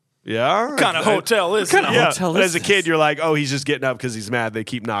like, "Yeah." What kind of hotel is it? But as a kid, you're like, "Oh, he's just getting up because he's mad." They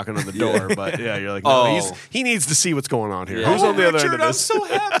keep knocking on the door, but yeah, you're like, "No, he needs to see what's going on here." Yeah. Who's on the other end of this? I'm so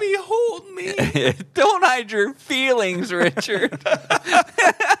happy. Hold me. Don't hide your feelings, Richard.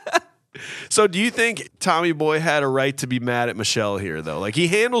 So, do you think Tommy Boy had a right to be mad at Michelle here, though? Like, he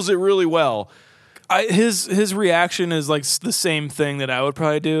handles it really well. His reaction is like the same thing that I would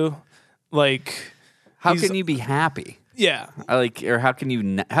probably do. Like, how can you be happy? Yeah, or how can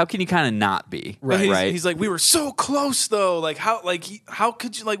you kind of not be? Right. He's like, we were so close though. Like how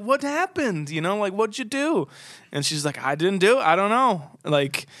could you, like, what happened? You know, like, what'd you do? And she's like, I didn't do it. I don't know.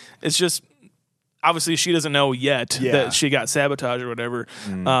 Like, it's just, obviously she doesn't know yet that she got sabotaged or whatever.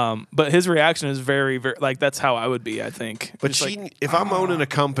 But his reaction is very, very, like, that's how I would be, I think. But if I'm owning a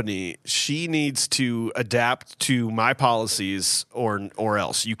company, she needs to adapt to my policies or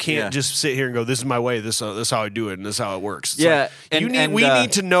else. You can't just sit here and go, "This is my way. This is how I do it, and this is how it works." It's like, we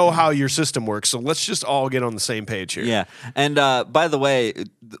need to know how your system works. So let's just all get on the same page here. Yeah. And by the way,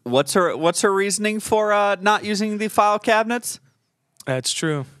 what's her reasoning for not using the file cabinets? That's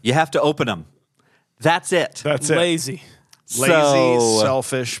true. You have to open them. That's it. Lazy,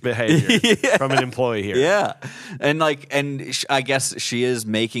 selfish behavior from an employee here. Yeah, and I guess she is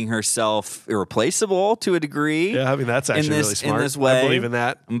making herself irreplaceable to a degree. Yeah, I mean, that's actually really smart. In this way, I believe in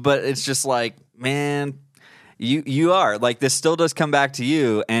that. But it's just like, man, you are like, this still does come back to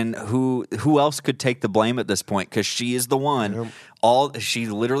you, and who else could take the blame at this point? Because she is the one. Yep. She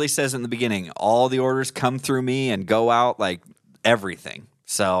literally says in the beginning, all the orders come through me and go out, like everything.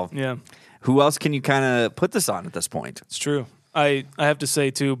 So yeah. Who else can you kind of put this on at this point? It's true. I have to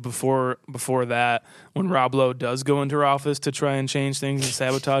say, too, before that, when Rob Lowe does go into her office to try and change things and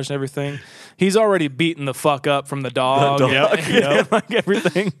sabotage and everything, he's already beaten the fuck up from the dog. And, like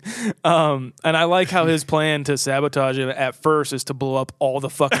everything. And I like how his plan to sabotage it at first is to blow up all the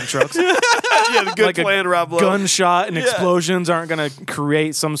fucking trucks. The good plan, Rob Lowe. Gunshot and explosions aren't going to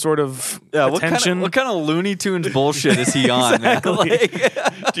create some sort of attention. What kind of Looney Tunes bullshit is he on? Exactly.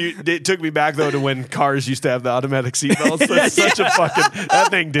 It took me back, though, to when cars used to have the automatic seatbelts. That's such a fucking... That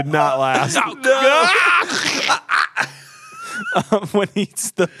thing did not last. When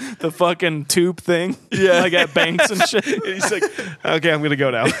he's the fucking tube thing, like at banks and shit. And he's like, "Okay, I'm gonna go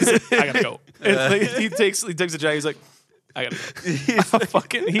now. I gotta go." Like, he takes the jacket. He's like, "I gotta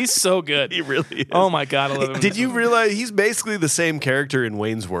go." He's so good. He really is. Oh my god, I love him. Did you realize he's basically the same character in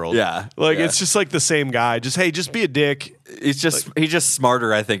Wayne's World? Yeah, it's just like the same guy. Just be a dick. He's just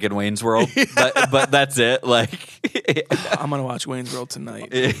smarter, I think, in Wayne's World. But that's it. Like, I'm gonna watch Wayne's World tonight.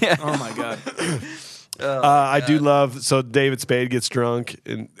 Oh my god. I do love, so David Spade gets drunk,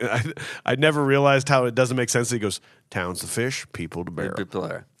 and I never realized how it doesn't make sense. He goes, "Town's the fish, people the barrel."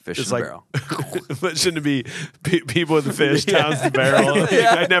 Fish It's in the like, barrel. But shouldn't it be people with the fish, town's the barrel?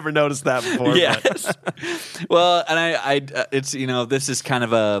 I never noticed that before. Yes. Well, and I it's, this is kind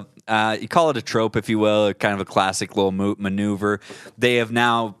of a, you call it a trope, if you will, kind of a classic little maneuver. They have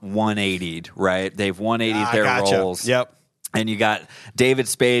now 180'd, right? They've 180'd their roles. Yep. And you got David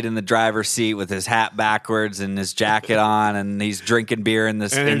Spade in the driver's seat with his hat backwards and his jacket on, and he's drinking beer in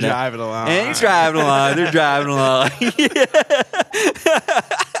this. And they're driving along. And he's driving along. They're driving along.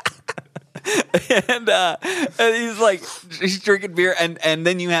 And he's drinking beer, and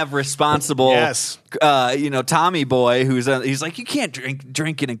then you have responsible, Tommy Boy, he's like, "You can't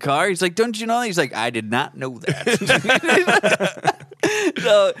drink in a car." He's like, "Don't you know?" He's like, "I did not know that."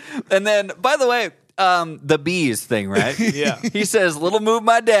 So, and then, by the way, the bees thing, right? Yeah. He says, "Little move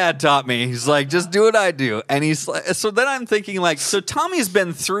my dad taught me." He's like, "Just do what I do." And he's like, so then I'm thinking like, so Tommy's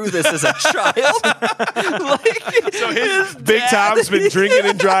been through this as a child. So his Big Tom's been drinking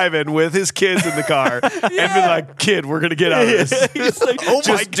and driving with his kids in the car and been like, "Kid, we're gonna get out of this." He's like,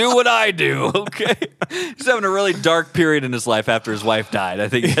 just do what I do, okay? He's having a really dark period in his life after his wife died. I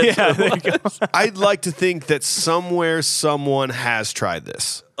think that's what it was. I'd like to think that somewhere someone has tried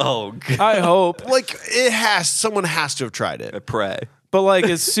this. Oh, God. I hope. Like someone has to have tried it. I pray. But like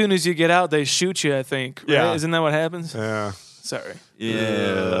as soon as you get out, they shoot you, I think. Right? Yeah. Isn't that what happens? Yeah. Sorry.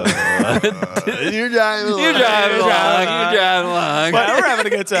 Yeah. You're driving along. You're driving along. But we're having a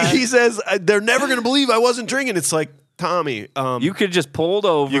good time. He says, they're never going to believe I wasn't drinking. It's like, Tommy, You could just pulled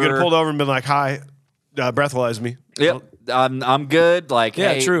over. you could have pulled over and been like, "Hi, breathalyze me." Yep. I'm good. Like,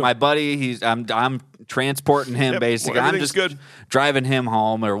 Yeah, hey, true. my buddy, I'm transporting him Yep, basically. well, I'm everything's just good. driving him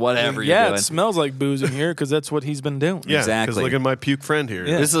home or whatever you're Yeah, doing. it smells like booze in here because that's what he's been doing. Yeah, Exactly. Because look at my puke friend here.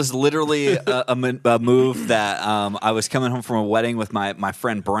 Yeah. This is literally a move that I was coming home from a wedding with my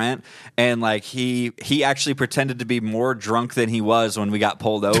friend Brent, and like he actually pretended to be more drunk than he was when we got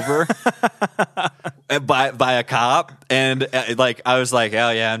pulled over by a cop, and like I was like,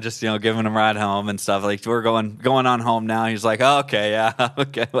 "Oh yeah, I'm just giving him a ride home and stuff." Like we're going on home now. He's like, "Oh, okay, yeah,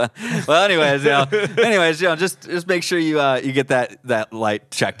 okay." Well, anyways, just make sure you get that light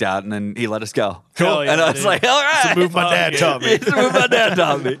checked out, and then he let us go. Hell yeah, And I was dude. like, "All right." It's a move my dad taught me. It's a move my dad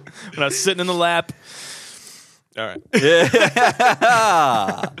taught me. When I was sitting in the lap. All right.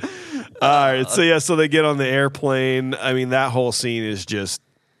 All right. So they get on the airplane. I mean, that whole scene is just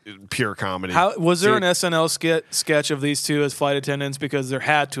pure comedy. How was there an SNL sketch of these two as flight attendants? Because there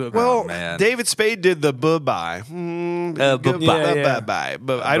had to have been. Well, man. David Spade did the bye. Yeah. Bye.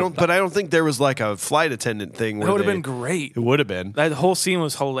 But I don't think there was like a flight attendant thing. That Where would have been great. It would have been. That whole scene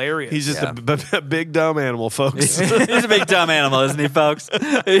was hilarious. He's just a big dumb animal, folks. He's a big dumb animal, isn't he, folks?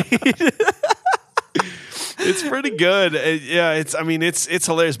 It's pretty good. Yeah, it's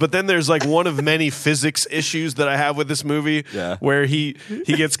hilarious. But then there's like one of many physics issues that I have with this movie, where he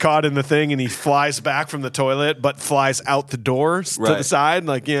gets caught in the thing and he flies back from the toilet, but flies out the door to the side.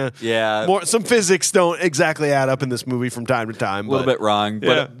 Like, some physics don't exactly add up in this movie from time to time. A little bit wrong,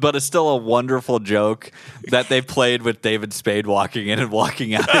 but it's still a wonderful joke that they played with David Spade walking in and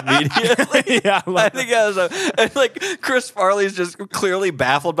walking out immediately. Yeah, I think and like Chris Farley's just clearly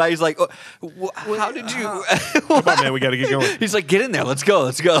baffled by. He's like, "How did you?" Come on, man, we got to get going. He's like, "Get in there, let's go."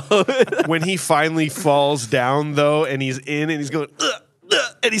 When he finally falls down, though, and he's in and he's going,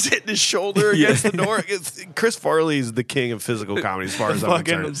 and he's hitting his shoulder against the door. Chris Farley is the king of physical comedy as far as I'm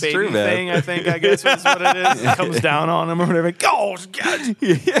fucking concerned. baby true, man. thing, I guess is what it is. It comes down on him or whatever. Oh, God.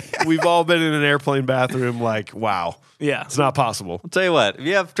 We've all been in an airplane bathroom like, wow. Yeah. It's not possible. I'll tell you what, if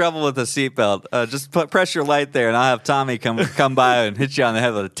you have trouble with a seatbelt, just press your light there, and I'll have Tommy come by and hit you on the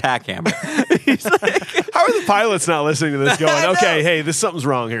head with a tack hammer. He's like, How are the pilots not listening to this going, okay, hey, something's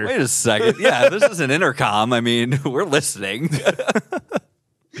wrong here? wait a second. Yeah, this is an intercom. I mean, we're listening.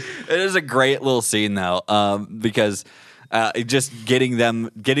 It is a great little scene, though, because just getting them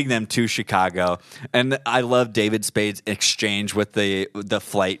to Chicago, and I love David Spade's exchange with the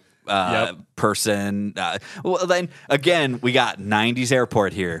flight person. Well, then again, we got 90s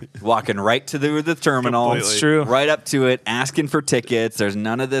airport here, walking right to the terminal. Completely. It's true. Right up to it, asking for tickets. There's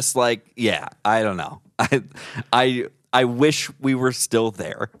none of this I don't know. I wish we were still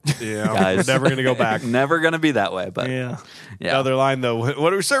there. Yeah, guys. we're never going to go back. Never going to be that way, but Yeah. yeah. Other line, though,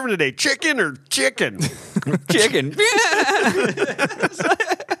 what are we serving today? Chicken or chicken? Chicken.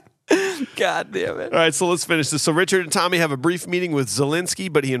 God damn it. All right, so let's finish this. So Richard and Tommy have a brief meeting with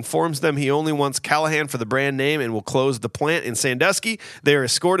Zelensky, but he informs them he only wants Callahan for the brand name and will close the plant in Sandusky. They are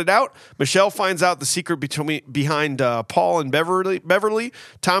escorted out. Michelle finds out the secret behind Paul and Beverly.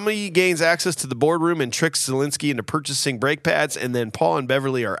 Tommy gains access to the boardroom and tricks Zelensky into purchasing brake pads, and then Paul and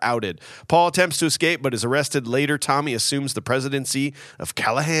Beverly are outed. Paul attempts to escape, but is arrested later. Tommy assumes the presidency of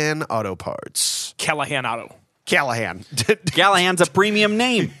Callahan Auto Parts. Callahan Auto. Callahan. Callahan's a premium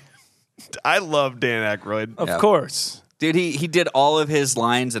name. I love Dan Aykroyd. Of course. Dude, he did all of his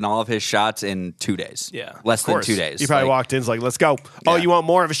lines and all of his shots in 2 days. Yeah. Less than 2 days. He probably walked in and was like, let's go. Oh, you want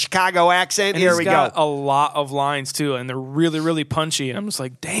more of a Chicago accent? And Here he's we got go. a lot of lines too, and they're really, really punchy. And I'm just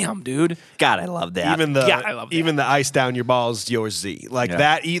like, damn, dude. God, I love that. I love that. Even the ice down your balls, yours Z. Like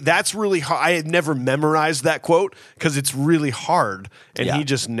Yeah. that's really hard. I had never memorized that quote because it's really hard, and Yeah. he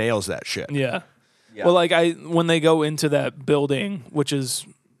just nails that shit. Yeah. Well, like when they go into that building, which is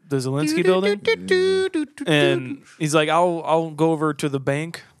the Zelensky building, and he's like, I'll go over to the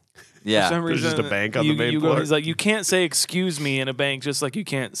bank Yeah. For some There's reason, just a bank on the main you floor. He's like, you can't say "excuse me" in a bank, just like you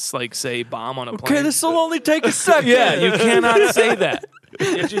can't like say "bomb" on a plane. Okay, this will only take a second. Yeah, you cannot say that.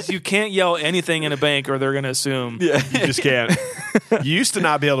 It's just you can't yell anything in a bank, or they're gonna assume. You just can't. You used to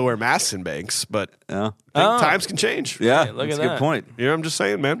not be able to wear masks in banks, but Yeah. I think times can change. Yeah, Hey, look that's at a good that. point. You know, I'm just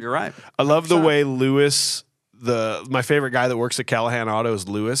saying, man. You're right. I love the way Lewis, my favorite guy that works at Callahan Auto is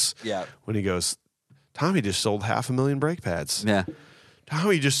Lewis. Yeah. When he goes, Tommy just sold 500,000 brake pads. Yeah.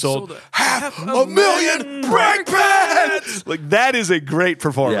 Tommy just sold Sold half a million brake pads. Like, that is a great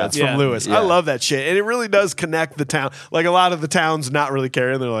performance Yeah. from Lewis. Yeah. I love that shit. And it really does connect the town. Like, a lot of the towns not really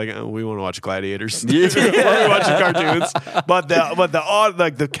caring. They're like, oh, we want to watch gladiators. Yeah. We're watching cartoons. But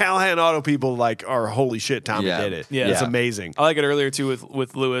the Callahan Auto people like are holy shit, Tommy Yeah. did it. Yeah. It's Yeah. amazing. I like it earlier too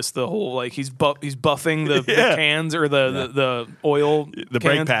with Lewis. The whole like he's buffing the cans or the oil The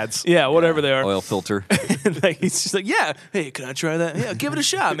brake cans. pads. Yeah, whatever they are. Oil filter. Like he's just like, yeah, hey, can I try that? Yeah, give it a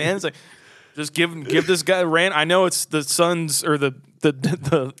shot, man. It's like, just give this guy a rant. I know it's the sons or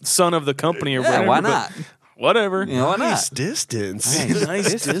the son of the company or Yeah, whatever. why but not? Whatever. You know, why Nice not? distance.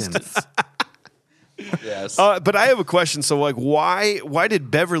 Nice distance. Yes. But I have a question. So, like, why did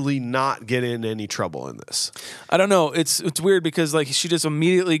Beverly not get in any trouble in this? I don't know. It's weird because like she just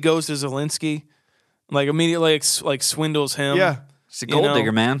immediately goes to Zelensky, like immediately like swindles him. Yeah. She's a you gold know?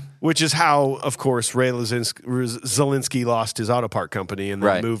 digger, man. Which is how, of course, Ray Zelensky lost his auto part company and then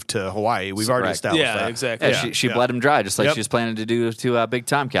Right. moved to Hawaii. We've already Correct. established Yeah, that. exactly. Yeah, she bled him dry, just like Yep. she was planning to do to Big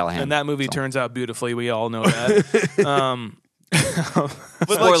Time Callahan. And that movie turns out beautifully. We all know that.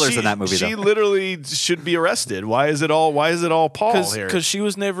 But, Spoilers in that movie, She though. literally should be arrested. Why is it all Paul here? Because she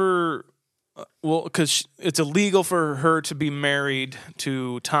was never because it's illegal for her to be married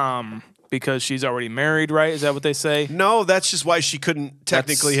to Tom because she's already married, right? Is that what they say? No, that's just why she couldn't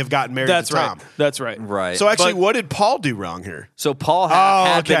technically have gotten married That's to Tom. right. That's right. right. So actually, But- what did Paul do wrong here? So Paul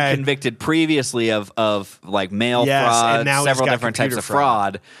had okay. been convicted previously of like mail Yes, fraud, and now he's several got different types computer of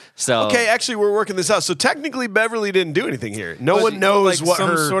fraud. So Okay, actually, we're working this out. So technically, Beverly didn't do anything here. No one knows like what some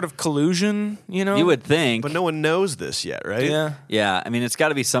her sort of collusion, you know? you would think, But no one knows this yet, right? Yeah. yeah. I mean, it's got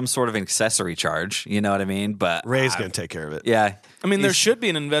to be some sort of accessory charge. You know what I mean? But Ray's going to take care of it. yeah, I mean, there should be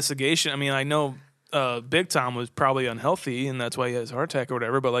an investigation. I mean, I know Big Tom was probably unhealthy, and that's why he has a heart attack or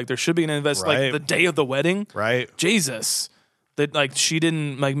whatever. But like, there should be an Right. like the day of the wedding, Right. Jesus, that like she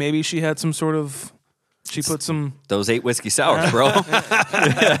didn't like maybe she had some sort of she put some. those 8 whiskey sours, bro.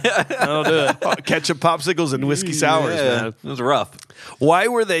 That'll do it. Ketchup popsicles and whiskey sours, Yeah, man. it was rough. Why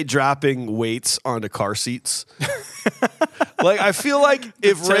were they dropping weights onto car seats? Like, I feel like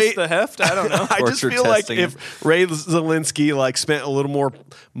if Ray, Test the heft. I don't know. I just Torture feel like testing if Ray Zelensky like spent a little more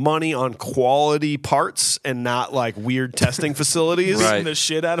money on quality parts and not like weird testing facilities. Right. Beating the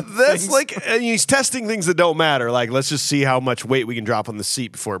shit out of That's things. like, and he's testing things that don't matter. Like, let's just see how much weight we can drop on the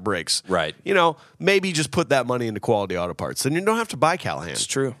seat before it breaks. Right. You know, maybe just put that money into quality auto parts. Then you don't have to buy Callahan. It's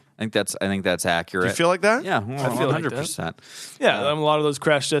true. I think that's accurate. Do you feel like that? Yeah, I feel like that. 100%. Yeah, a lot of those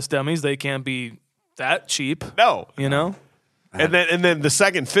crash test dummies, they can't be that cheap. No. You know? And then the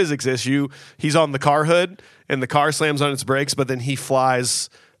second physics issue, he's on the car hood and the car slams on its brakes, but then he flies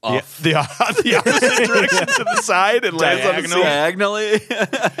the opposite direction to the side and lands on the seat. Diagonally.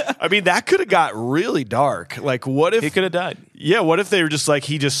 I mean, that could have got really dark. Like, what if He could have died. Yeah, what if they were just like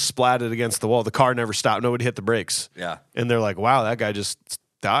he just splatted against the wall? The car never stopped. Nobody hit the brakes. Yeah. And they're like, wow, that guy just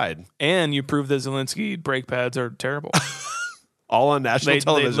died. And you prove that Zelensky brake pads are terrible. All on national They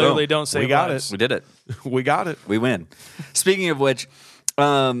television. literally don't say We got lies. We did it. it. We got it. We win. Speaking of which,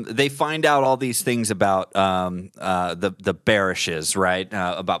 they find out all these things about the Barishes, right?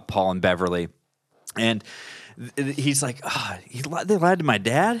 About Paul and Beverly, and he's like, they lied to my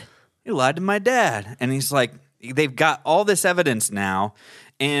dad. He lied to my dad, and he's like, they've got all this evidence now,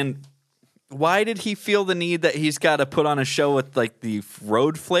 and why did he feel the need that he's got to put on a show with like the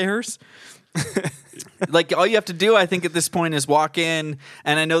road flares? Like, all you have to do, I think, at this point is walk in,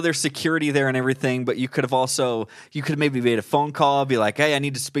 and I know there's security there and everything, but you could have maybe made a phone call, be like, hey, I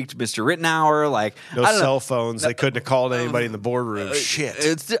need to speak to Mr. Rittenauer. Like, No I don't know. cell phones. They couldn't have called anybody in the boardroom.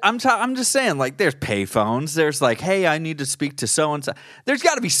 Shit. I'm just saying, like, there's pay phones. There's like, hey, I need to speak to so and so. There's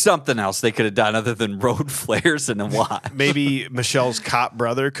got to be something else they could have done other than road flares and a watch. Maybe Michelle's cop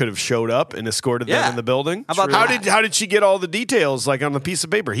brother could have showed up and escorted them Yeah. in the building. How about that? How did she get all the details like on the piece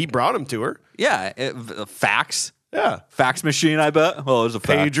of paper? He brought them to her. Yeah, fax. Yeah. Fax machine, I bet. Oh, it was a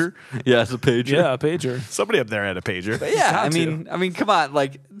fax. Pager. Yeah, it's a pager. Yeah, pager. Somebody up there had a pager. Yeah, Got I mean, come on,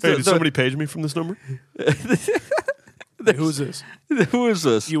 like, Hey, did somebody page me from this number? Who's this? who is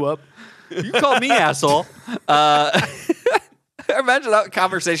this? You up? You call me asshole. I imagine that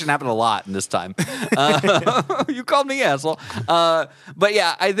conversation happened a lot in this time. You called me asshole. But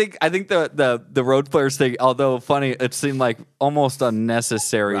yeah, I think the road flares thing, although funny, it seemed like almost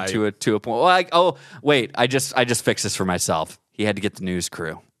unnecessary to a point. Like, oh wait, I just fixed this for myself. He had to get the news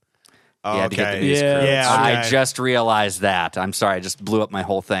crew. Oh, had to get the news crew. I just realized that. I'm sorry, I just blew up my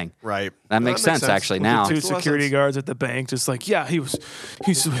whole thing. Right. That makes sense actually now. The 2 security guards at the bank just like, yeah, he's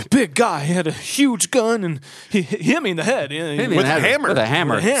a big guy. He had a huge gun and he hit me in the head. With a hammer. With a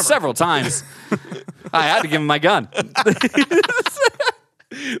hammer. Several times. I had to give him my gun.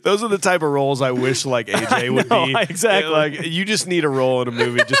 Those are the type of roles I wish like AJ would be. Exactly. Like you just need a role in a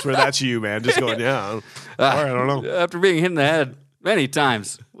movie just where that's you, man. Just going, yeah. All right, I don't know. After being hit in the head many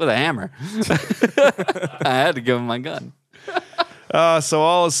times with a hammer, I had to give him my gun. So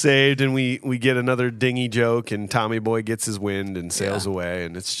all is saved, and we get another dingy joke, and Tommy Boy gets his wind and sails away,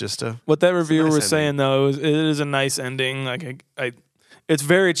 and it's just what that reviewer was ending. saying though. It is a nice ending. Like it's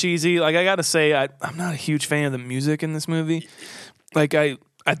very cheesy. Like I gotta say, I'm not a huge fan of the music in this movie. Like I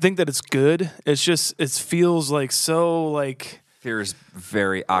think that it's good. It's just it feels like so like. Feels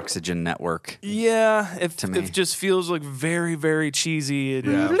very Oxygen Network. Yeah, it just feels like very, very cheesy. It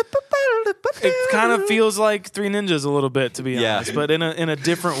kind of feels like Three Ninjas a little bit, to be honest, but in a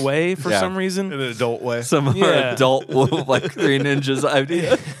different way for some reason. in an adult way. Some adult like Three Ninjas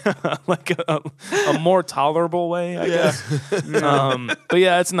idea. Like a more tolerable way, I guess. But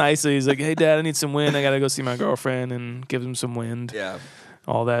yeah, it's nice. He's like, hey, Dad, I need some wind. I got to go see my girlfriend, and give him some wind. Yeah.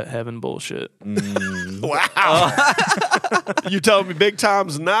 All that heaven bullshit. Wow. You telling me Big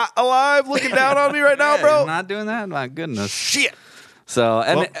Tom's not alive looking down on me right now, bro? He's not doing that? My goodness. Shit. So,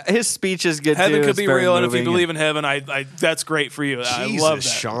 and his speech is good heaven too. Could be real, and if you believe in heaven, I that's great for you. Jesus, I love that.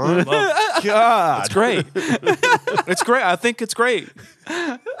 Sean. God. It's great. It's great. I think it's great.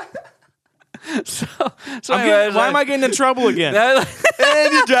 So why am I getting in trouble again?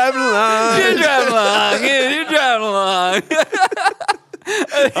 And you're driving along. You're driving along.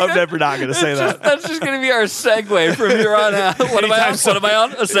 I'm never not going to say that. That's just going to be our segue from here on out. What am I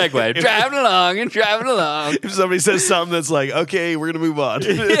on? A segue. Driving along and driving along. If somebody says something that's like, okay, we're going to move on.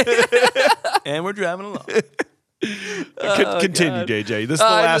 And we're driving along. Continue, JJ. This is the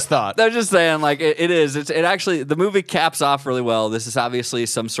last thought. They're just saying, like, it is. It actually, the movie caps off really well. This is obviously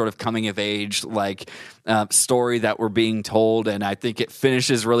some sort of coming of age, like, story that we're being told, and I think it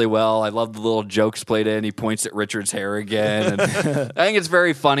finishes really well. I love the little jokes played in. He points at Richard's hair again. And I think it's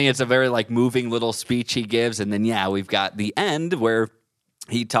very funny. It's a very, like, moving little speech he gives. And then, we've got the end where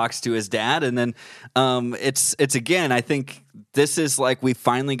he talks to his dad, and then it's again, I think this is like we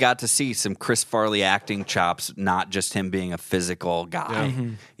finally got to see some Chris Farley acting chops, not just him being a physical guy,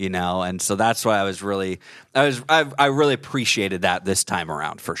 you know. And so that's why I really appreciated that this time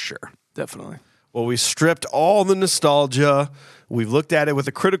around for sure. Definitely. Well, we stripped all the nostalgia. We've looked at it with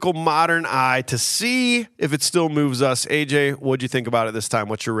a critical modern eye to see if it still moves us. AJ, what'd you think about it this time?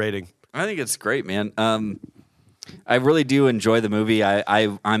 What's your rating? I think it's great, man. I really do enjoy the movie.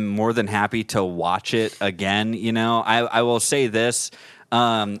 I'm more than happy to watch it again. You know, I will say this.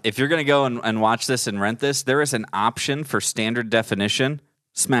 If you're going to go and watch this and rent this, there is an option for standard definition.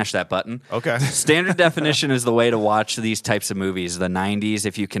 Smash that button. Okay. Standard definition is the way to watch these types of movies. The 90s,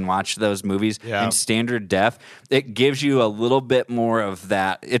 if you can watch those movies in standard def, it gives you a little bit more of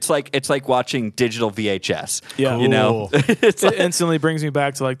that. It's like watching digital VHS. Yeah. You know? It instantly brings me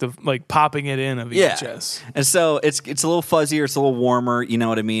back to like popping it in a VHS. Yeah. And so it's a little fuzzier, it's a little warmer, you know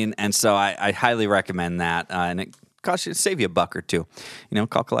what I mean? And so I highly recommend that. And it costs you, save you $1 or $2. You know,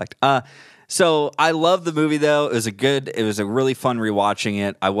 call collect. So I love the movie though. It was a really fun rewatching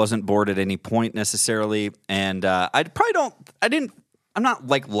it. I wasn't bored at any point necessarily, and I'm not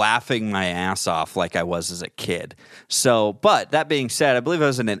like laughing my ass off like I was as a kid. So, but that being said, I believe I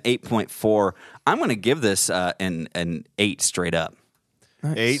was in an 8.4. I'm going to give this an 8 straight up.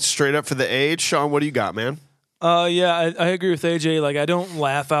 Nice. 8 straight up for the age. Sean, what do you got, man? Yeah, I agree with AJ. Like, I don't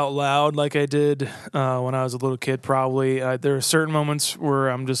laugh out loud like I did when I was a little kid, probably. There are certain moments where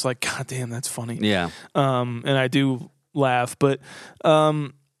I'm just like, God damn, that's funny. Yeah. And I do laugh. But,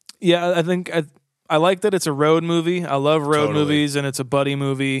 yeah, I think I like that it's a road movie. I love road movies, and it's a buddy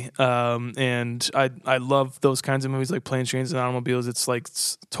movie. And I love those kinds of movies like Planes, Trains, and Automobiles.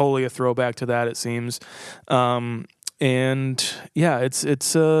 It's totally a throwback to that, it seems. And yeah,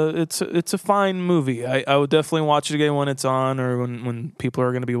 it's a fine movie. I would definitely watch it again when it's on, or when people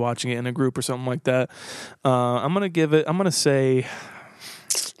are going to be watching it in a group or something like that. I'm gonna say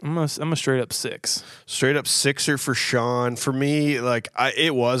I'm a straight up 6. Straight up 6er for Sean. For me, like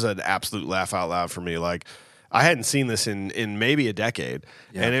it was an absolute laugh out loud for me. Like I hadn't seen this in maybe a decade,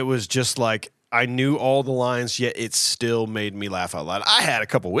 and it was just like I knew all the lines, yet it still made me laugh out loud. I had a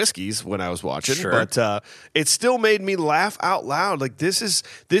couple whiskeys when I was watching, but it still made me laugh out loud. Like this is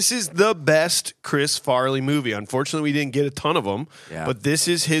the best Chris Farley movie. Unfortunately, we didn't get a ton of them, but this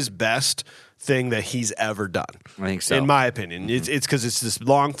is his best thing that he's ever done. I think so. In my opinion. It's because it's this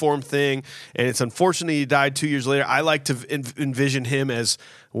long form thing, and it's unfortunately he died 2 years later. I like to envision him as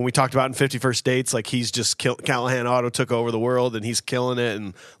when we talked about in 51st Dates, like he's just Callahan Auto took over the world and he's killing it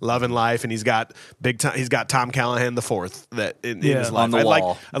and loving life, and he's got Tom Callahan the fourth that in his life. On the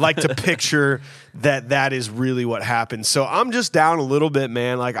wall. I like to picture that is really what happened. So I'm just down a little bit,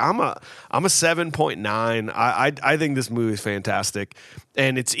 man. Like I'm a 7.9. I think this movie is fantastic.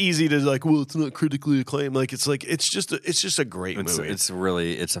 And it's easy to like, well, it's not critically acclaimed. Like it's just a great movie.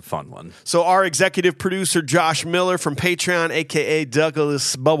 It's a fun one. So our executive producer Josh Miller from Patreon, aka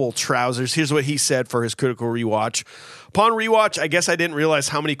Douglas Bubble Trousers, here's what he said for his critical rewatch. Upon rewatch, I guess I didn't realize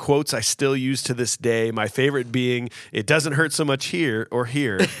how many quotes I still use to this day. My favorite being, "It doesn't hurt so much here or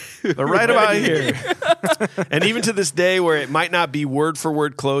here, but right about here." And even to this day, where it might not be word for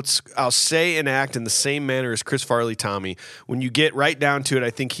word quotes, I'll say and act in the same manner as Chris Farley Tommy. When you get right down to it,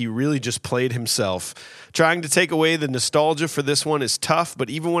 I think he really just played himself. Trying to take away the nostalgia for this one is tough, but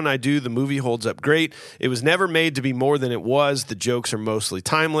even when I do, the movie holds up great. It was never made to be more than it was. The jokes are mostly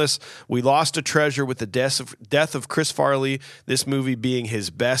timeless. We lost a treasure with the death of Chris Farley, this movie being his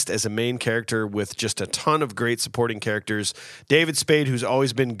best as a main character with just a ton of great supporting characters. David Spade, who's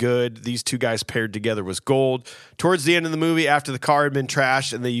always been good. These two guys paired together was gold. Towards the end of the movie, after the car had been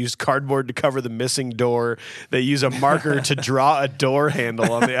trashed and they used cardboard to cover the missing door, they use a marker to draw a door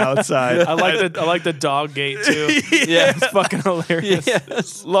handle on the outside. I like the dog gate too. Yeah, it's fucking hilarious.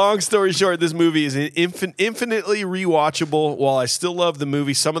 Yes. Long story short, this movie is infinitely rewatchable. While I still love the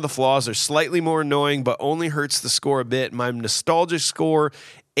movie, some of the flaws are slightly more annoying, but only hurts the score a bit. My nostalgia score,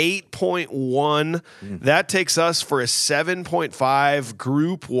 8.1. That takes us for a 7.5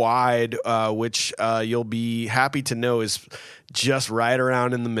 group wide, which you'll be happy to know is just right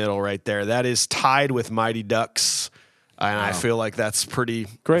around in the middle right there. That is tied with Mighty Ducks. And I feel like that's pretty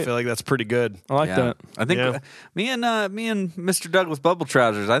great. I feel like that's pretty good. I like that. I think me and Mr. Douglas Bubble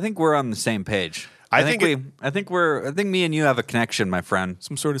Trousers, I think we're on the same page. I think me and you have a connection, my friend.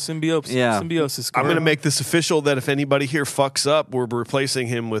 Some sort of symbiosis. I'm going to make this official that if anybody here fucks up, we're replacing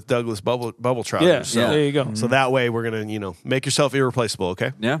him with Douglas Bubble Trousers. Yeah, so there you go. So that way we're going to, make yourself irreplaceable,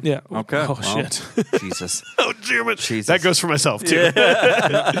 okay? Yeah. Yeah. Okay. Oh, shit. Jesus. Oh, damn it. Jesus. That goes for myself, too.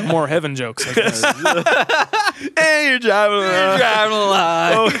 Yeah. More heaven jokes, I guess. Hey, you're driving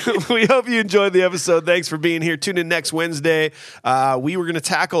along. Oh, we hope you enjoyed the episode. Thanks for being here. Tune in next Wednesday. We were going to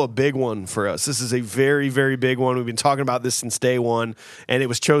tackle a big one for us. This is a very, very big one. We've been talking about this since day one, and it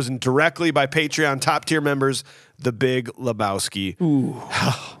was chosen directly by Patreon top tier members, The Big Lebowski. Ooh.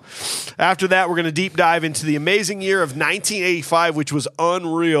 After that, we're going to deep dive into the amazing year of 1985, which was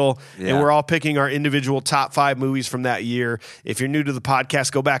unreal. Yeah. And we're all picking our individual top 5 movies from that year. If you're new to the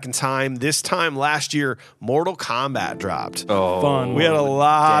podcast, go back in time. This time last year, Mortal Kombat dropped. Oh, fun. We had a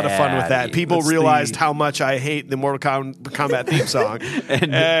lot of fun with that. People realized how much I hate the Mortal Kombat theme song.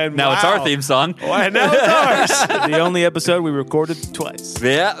 and now it's our theme song. And now it's ours. The only episode we recorded twice.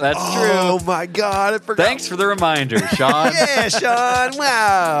 Yeah, that's true. Oh, my God. I forgot. Thanks for the reminder, Sean. Yeah, Sean.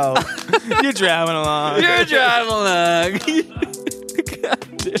 Wow. You're driving along. You're driving along.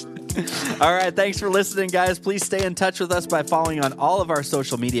 All right, thanks for listening, guys. Please stay in touch with us by following on all of our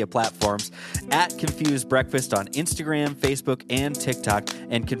social media platforms at Confused Breakfast on Instagram, Facebook, and TikTok,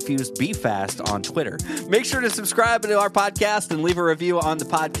 and Confused Be Fast on Twitter. Make sure to subscribe to our podcast and leave a review on the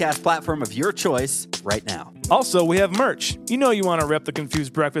podcast platform of your choice right now. Also, we have merch. You know you want to rep the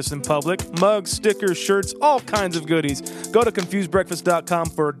Confused Breakfast in public. Mugs, stickers, shirts, all kinds of goodies. Go to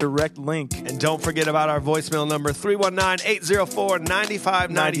confusedbreakfast.com for a direct link. And don't forget about our voicemail number,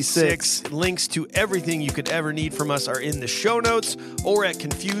 319-804-9596. Links to everything you could ever need from us are in the show notes or at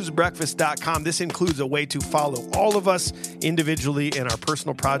confusedbreakfast.com. This includes a way to follow all of us individually and our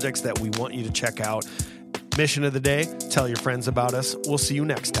personal projects that we want you to check out. Mission of the day, tell your friends about us. We'll see you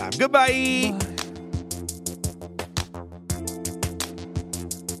next time. Goodbye. Bye.